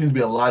 shooting seems to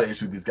be a lot of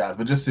issues with these guys,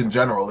 but just in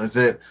general, is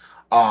it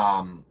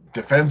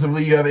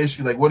defensively you have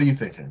issues? Like, what are you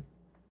thinking?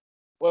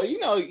 Well, you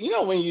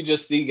know when you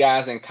just see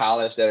guys in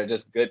college that are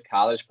just good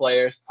college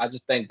players, I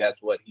just think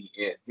that's what he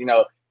is. You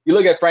know, you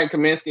look at Frank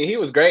Kaminsky, he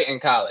was great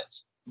in college,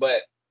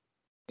 but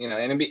you know,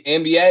 in the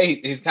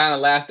NBA, he's kind of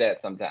laughed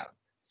at sometimes.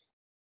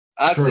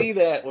 I see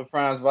that with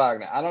Franz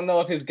Wagner. I don't know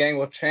if his game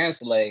will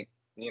translate,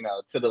 you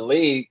know, to the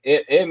league.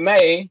 It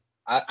may.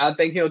 I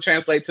think he'll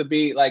translate to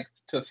be like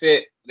to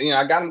fit. You know,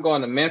 I got him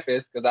going to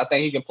Memphis because I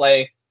think he can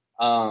play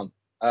a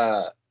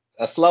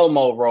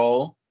slow-mo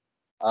role,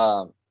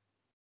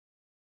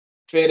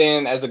 fit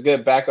in as a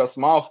good backup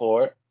small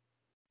forward.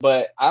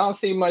 But I don't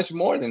see much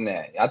more than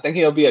that. I think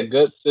he'll be a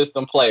good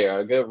system player,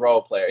 a good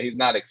role player. He's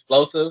not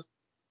explosive.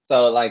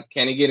 So, like,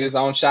 can he get his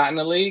own shot in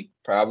the league?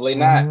 Probably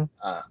not.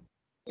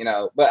 You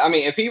know, but I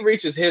mean, if he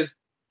reaches his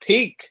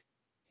peak,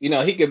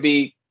 he could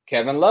be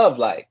Kevin Love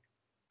like.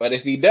 But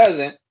if he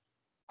doesn't,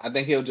 I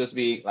think he'll just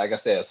be, like I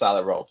said, a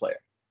solid role player.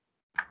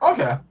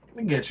 Okay,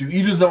 I get you.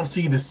 You just don't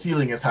see the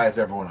ceiling as high as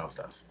everyone else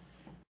does.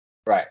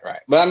 Right.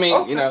 But I mean,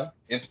 Okay.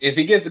 if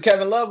he gets the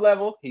Kevin Love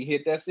level, he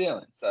hit that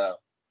ceiling. So.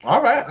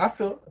 All right, I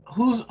feel it.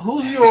 Who's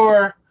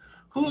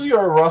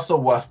your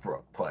Russell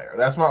Westbrook player?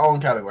 That's my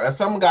own category. That's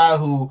some guy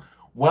who,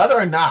 whether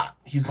or not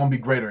he's gonna be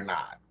great or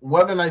not,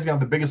 whether or not he's gonna have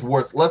the biggest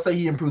warts, let's say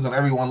he improves on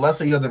everyone, let's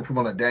say he doesn't improve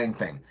on a dang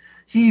thing.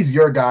 He's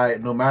your guy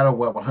no matter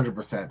what,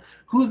 100%.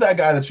 Who's that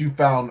guy that you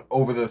found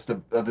over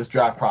this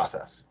draft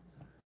process?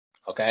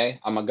 Okay,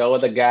 I'm gonna go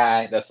with a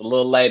guy that's a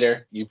little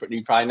later. You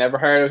probably never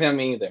heard of him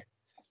either.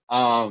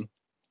 And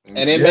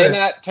it may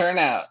not turn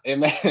out. It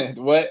may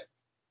what?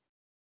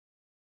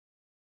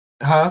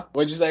 Huh?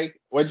 What'd you say?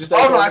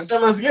 Oh no, I said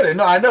let's get it.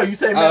 No, I know you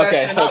say man,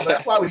 okay, turn out.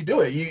 That's why we do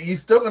it. You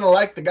still gonna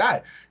like the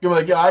guy. You're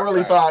like, yeah, I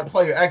really thought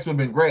player X would have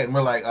been great, and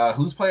we're like,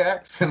 who's player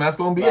X? And that's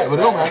gonna be it. But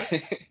it don't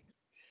matter.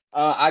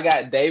 I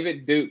got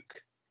David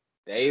Duke.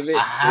 I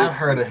have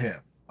heard of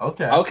him.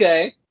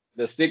 Okay.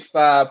 The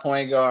 6'5"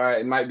 point guard.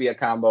 It might be a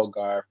combo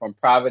guard from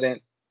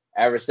Providence.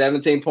 Averaged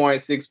 17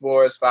 points, 6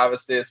 boards, 5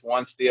 assists,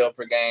 1 steal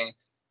per game.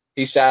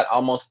 He shot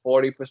almost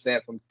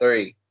 40% from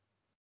 3.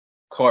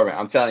 Corbin,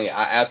 I'm telling you,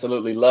 I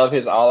absolutely love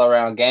his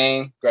all-around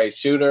game. Great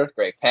shooter,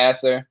 great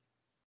passer.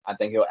 I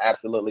think he'll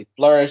absolutely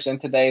flourish in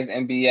today's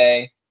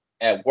NBA.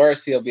 At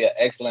worst, he'll be an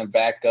excellent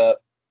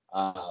backup.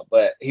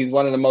 But he's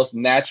one of the most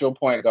natural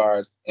point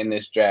guards in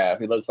this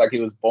draft. He looks like he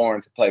was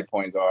born to play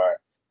point guard.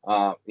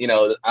 I've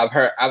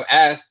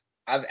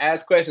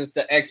asked questions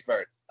to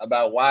experts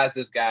about why is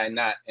this guy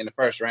not in the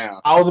first round.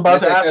 I was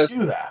about to ask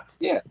you that.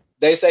 Yeah,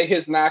 they say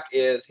his knock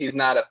is he's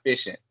not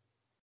efficient.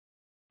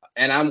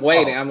 And I'm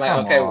waiting. I'm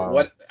like, okay,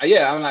 what?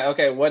 Yeah, I'm like,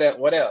 okay, what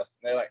else?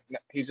 They're like, no,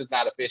 he's just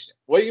not efficient.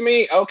 What do you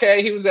mean?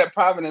 Okay, he was at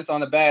Providence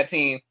on a bad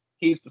team.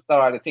 He's the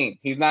star of the team.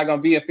 He's not going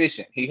to be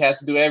efficient. He has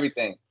to do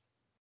everything.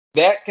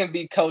 That can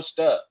be coached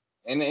up.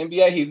 In the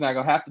NBA, he's not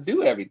going to have to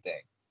do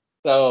everything.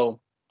 So,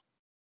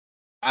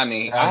 I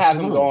mean, I have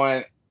him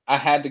going. I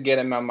had to get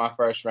him in my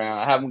first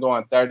round. I have him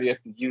going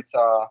 30th to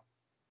Utah.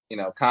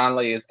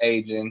 Conley is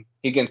aging.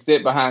 He can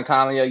sit behind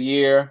Conley a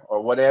year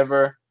or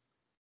whatever.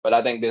 But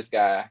I think this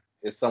guy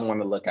is someone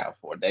to look out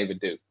for,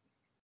 David Duke.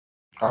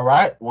 All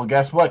right. Well,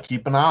 guess what?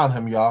 Keep an eye on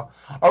him, y'all.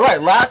 All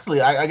right.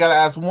 Lastly, I got to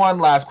ask one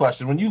last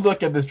question. When you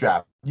look at this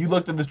draft, you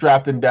looked at this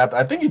draft in depth.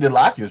 I think you did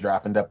last year's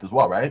draft in depth as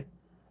well, right?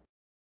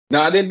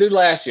 No, I didn't do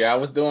last year. I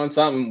was doing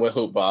something with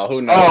hoop ball.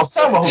 Who knows? Oh,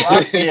 some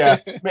yeah.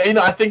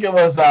 I think it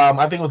was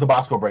the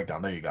Bosco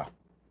breakdown. There you go.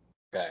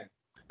 Okay.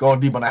 Going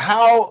deep on that.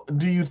 How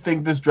do you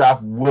think this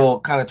draft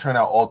will kind of turn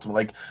out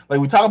ultimately? Like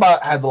we talk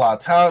about, has a lot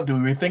of talent.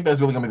 Do we think that's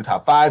really gonna be the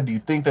top 5? Do you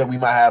think that we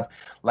might have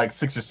like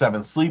 6 or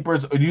 7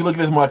 sleepers? Or do you look at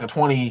this more like a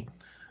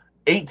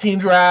 2018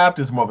 draft?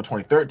 Is it more of a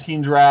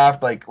 2013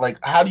 draft? Like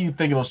how do you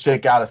think it'll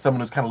shake out as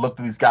someone who's kind of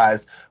looked at these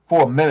guys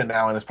for a minute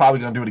now and is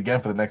probably gonna do it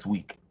again for the next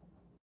week?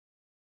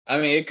 I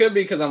mean, it could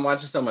be because I'm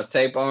watching so much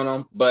tape on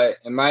them, but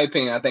in my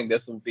opinion, I think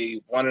this will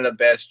be one of the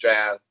best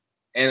drafts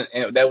and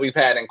that we've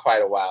had in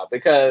quite a while,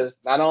 because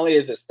not only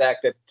is it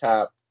stacked at the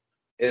top,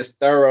 it's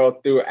thorough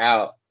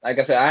throughout. Like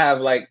I said, I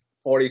have like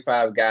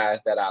 45 guys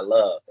that I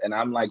love, and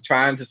I'm like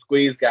trying to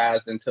squeeze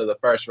guys into the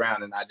first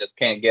round, and I just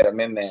can't get them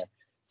in there.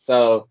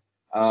 So,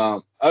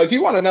 if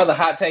you want another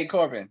hot take,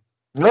 Corbin,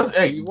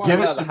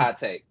 hot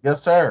take.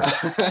 Yes, sir.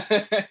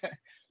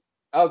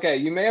 Okay,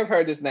 you may have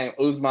heard this name,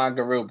 Usman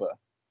Garuba.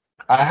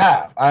 I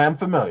have. I am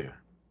familiar.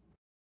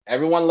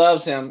 Everyone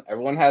loves him.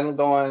 Everyone has him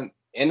going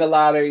in the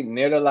lottery,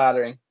 near the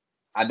lottery.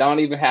 I don't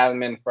even have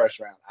him in the first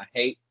round. I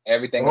hate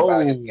everything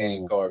about his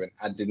game, Corbin.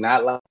 I do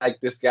not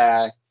like this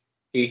guy.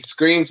 He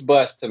screams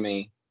bust to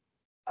me.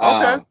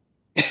 Okay.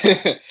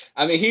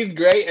 I mean, he's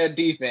great at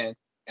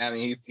defense. I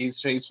mean, he's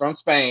from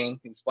Spain.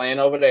 He's playing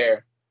over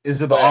there.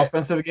 Is it the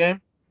offensive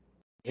game?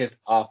 His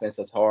offense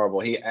is horrible.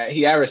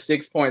 He averaged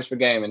 6 points per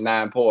game and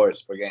 9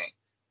 boards per game.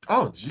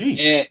 Oh,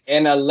 geez.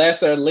 In a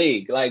lesser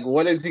league. Like,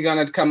 what is he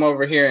going to come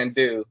over here and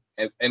do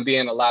and be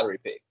in a lottery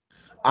pick?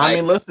 I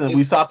mean, listen,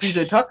 we saw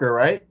PJ Tucker,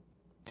 right?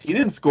 He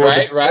didn't score.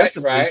 Right.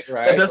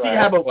 Does he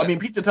have a? I mean,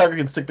 PJ Tucker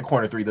can stick the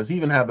corner 3. Does he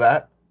even have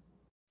that?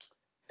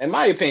 In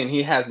my opinion,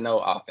 he has no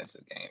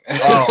offensive game.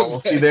 Oh,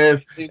 see,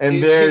 there's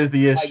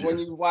the issue. Like when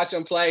you watch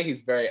him play,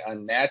 he's very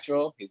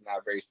unnatural. He's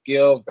not very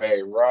skilled,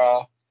 very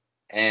raw.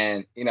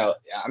 And,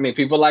 I mean,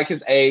 people like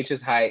his age,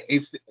 his height.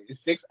 He's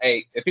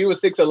 6'8". If he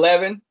was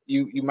 6'11",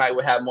 you might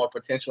would have more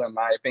potential, in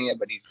my opinion,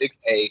 but he's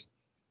 6'8".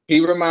 He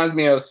reminds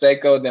me of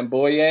Sekou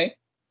Doumbouya,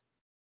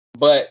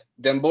 but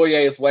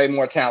Doumbouya is way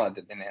more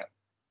talented than him.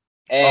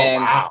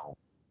 And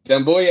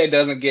Doumbouya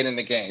doesn't get in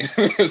the game.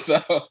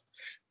 So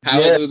how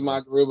is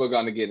Usman Garuba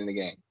going to get in the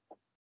game?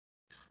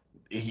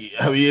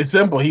 It's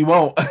simple. He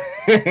won't.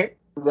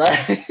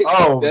 Right.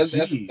 Oh,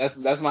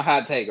 that's my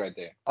hot take right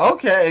there.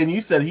 Okay, and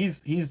you said he's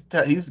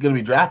going to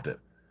be drafted.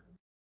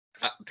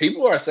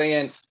 People are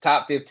saying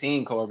top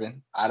 15,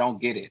 Corbin. I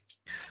don't get it.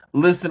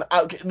 Listen,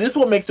 this is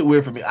what makes it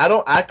weird for me.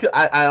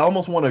 I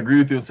almost want to agree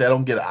with you and say I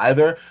don't get it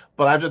either,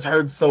 but I've just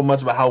heard so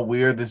much about how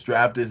weird this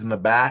draft is in the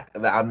back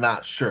that I'm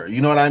not sure.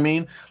 You know what I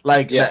mean?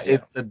 Like that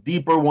it's a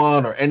deeper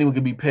one or anyone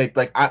could be picked.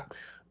 Like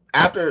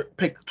after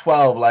pick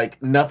 12,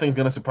 like nothing's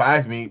gonna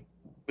surprise me.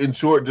 In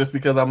short, just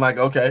because I'm like,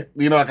 okay,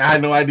 like I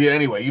had no idea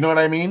anyway. You know what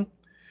I mean?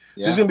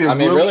 Yeah.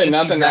 Really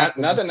nothing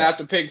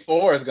after pick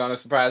 4 is gonna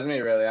surprise me.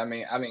 Really, I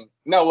mean,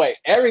 no wait,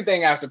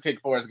 everything after pick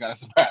 4 is gonna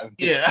surprise me.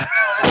 Yeah.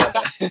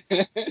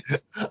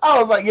 I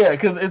was like, yeah,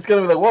 because it's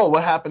gonna be like, whoa,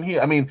 what happened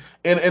here? I mean,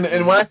 and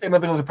when I say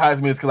nothing will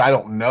surprise me, it's because I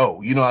don't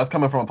know. I was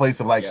coming from a place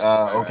of like,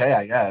 okay,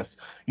 I guess.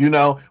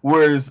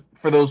 Whereas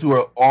for those who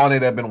are on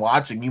it, have been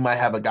watching, you might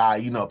have a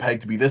guy,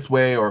 pegged to be this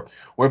way or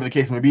whatever the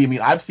case may be. I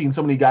mean, I've seen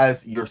so many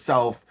guys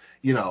yourself.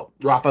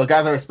 Rafael,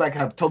 guys I respect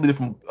have totally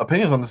different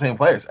opinions on the same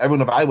players.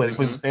 Everyone evaluating,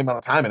 putting the same amount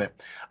of time in it.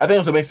 I think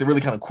that's what makes it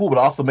really kind of cool, but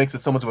also makes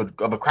it so much of a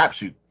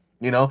crapshoot.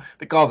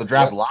 They call the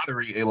draft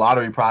lottery a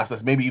lottery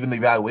process. Maybe even the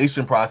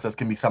evaluation process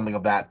can be something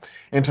of that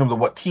in terms of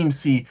what teams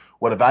see,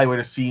 what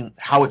evaluators see,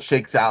 how it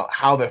shakes out,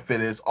 how their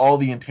fit is, all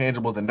the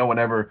intangibles that no one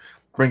ever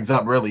brings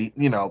up really,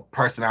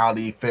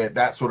 personality, fit,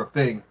 that sort of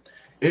thing.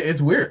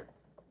 It's weird.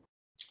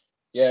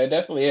 Yeah, it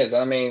definitely is.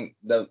 I mean,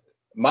 the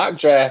mock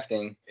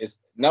drafting is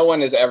no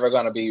one is ever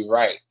going to be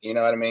right. You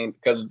know what I mean?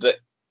 Because the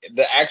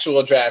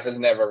actual draft is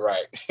never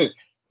right.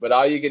 But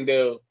all you can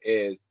do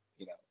is,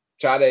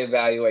 try to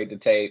evaluate the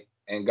tape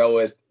and go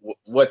with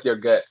what your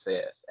gut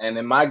says. And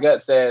then my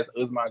gut says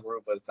Usman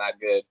Garuba is not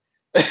good.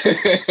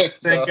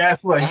 So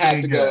guess what? I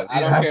have to go. I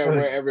don't care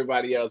where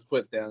everybody else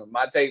puts him.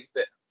 My tape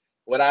says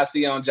what I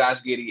see on Josh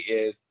Giddey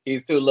is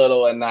he's too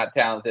little and not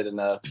talented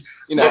enough.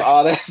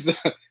 All that stuff.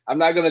 I'm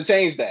not going to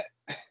change that.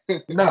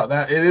 No,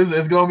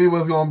 it's gonna be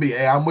what's gonna be.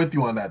 Hey, I'm with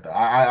you on that though.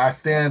 I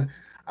stand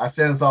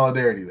in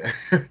solidarity there.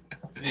 All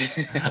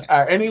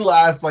right, any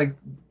last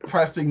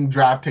pressing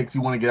draft takes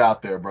you want to get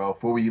out there, bro,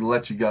 before we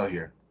let you go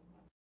here?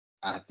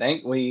 I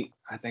think we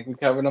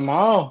covered them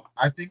all.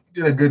 I think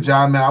you did a good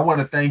job, man. I want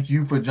to thank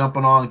you for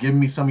jumping on, giving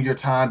me some of your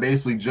time,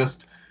 basically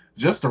just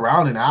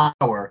around an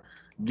hour,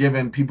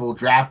 giving people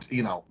draft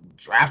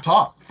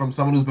talk from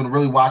someone who's been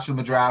really watching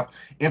the draft,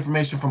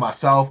 information for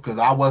myself because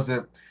I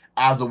wasn't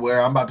as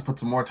aware. I'm about to put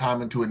some more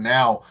time into it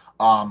now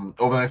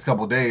over the next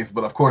couple of days,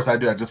 but of course I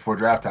do that just before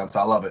draft time, so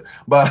I love it.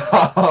 But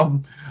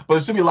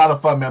it should be a lot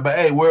of fun, man. But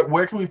hey,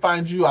 where can we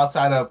find you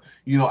outside of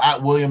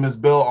at William is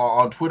Bill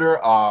on Twitter?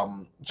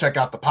 Check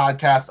out the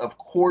podcast, of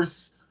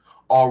course,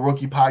 All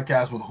Rookie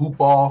Podcast with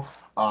Hoopball,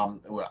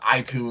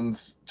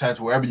 iTunes,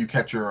 wherever you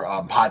catch your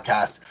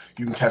podcast,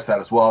 you can catch that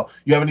as well.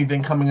 You have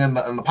anything coming in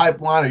the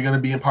pipeline? Are you going to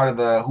be in part of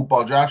the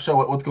Hoopball Draft Show?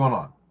 What's going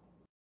on?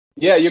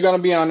 Yeah, you're going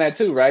to be on that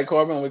too, right,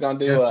 Corbin? We're going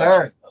to do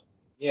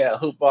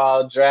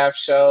Hoopball Draft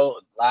Show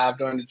live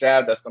during the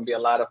draft. That's going to be a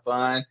lot of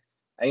fun.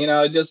 And,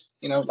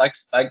 like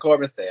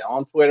Corbin said,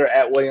 on Twitter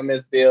at William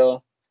is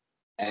Bill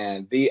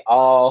and the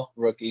All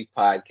Rookie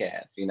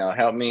Podcast.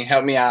 Help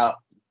me out.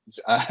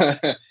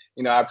 I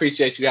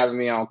appreciate you having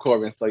me on,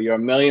 Corbin. So your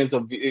millions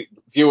of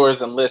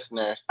viewers and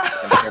listeners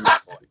can hear my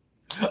voice.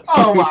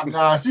 Oh my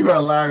gosh, you are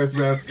hilarious,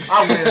 man.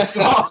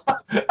 I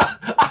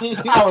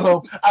would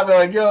hope. I'd be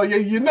like, yo,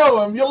 you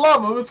know him, you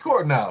love him. It's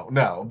court.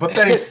 No. But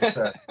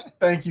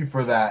thank you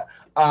for that.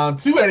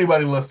 To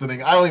anybody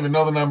listening, I don't even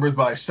know the numbers,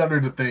 but I shudder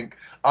to think.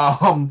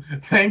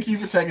 Thank you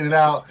for checking it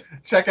out.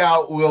 Check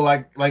out Will,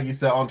 like you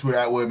said, on Twitter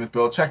at William is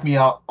Bill. Check me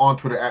out on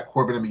Twitter at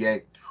Corbin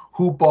NBA.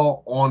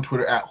 Hoopball on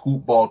Twitter at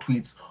Hoopball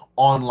Tweets.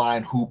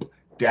 Online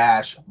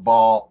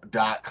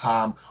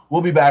hoop-ball.com.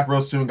 We'll be back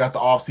real soon. Got the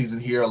off season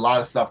here. A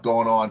lot of stuff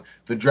going on.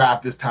 The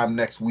draft this time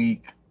next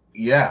week.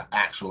 Yeah,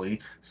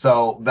 actually.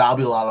 So that'll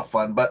be a lot of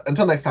fun. But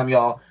until next time,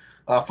 y'all,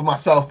 for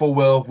myself, for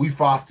Will, we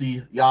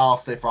frosty. Y'all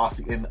stay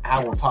frosty. And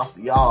I will talk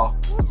to y'all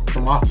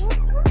tomorrow. All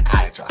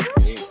right, y'all.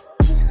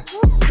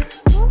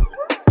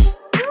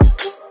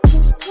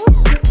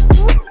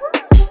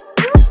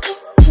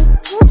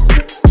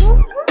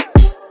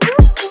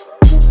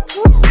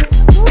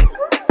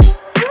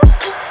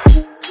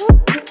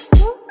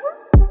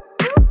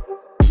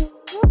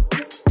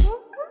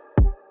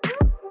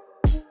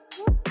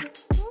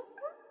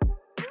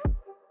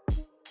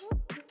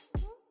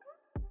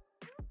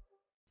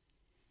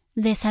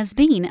 This has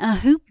been a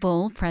Hoop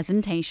Ball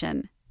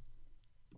presentation.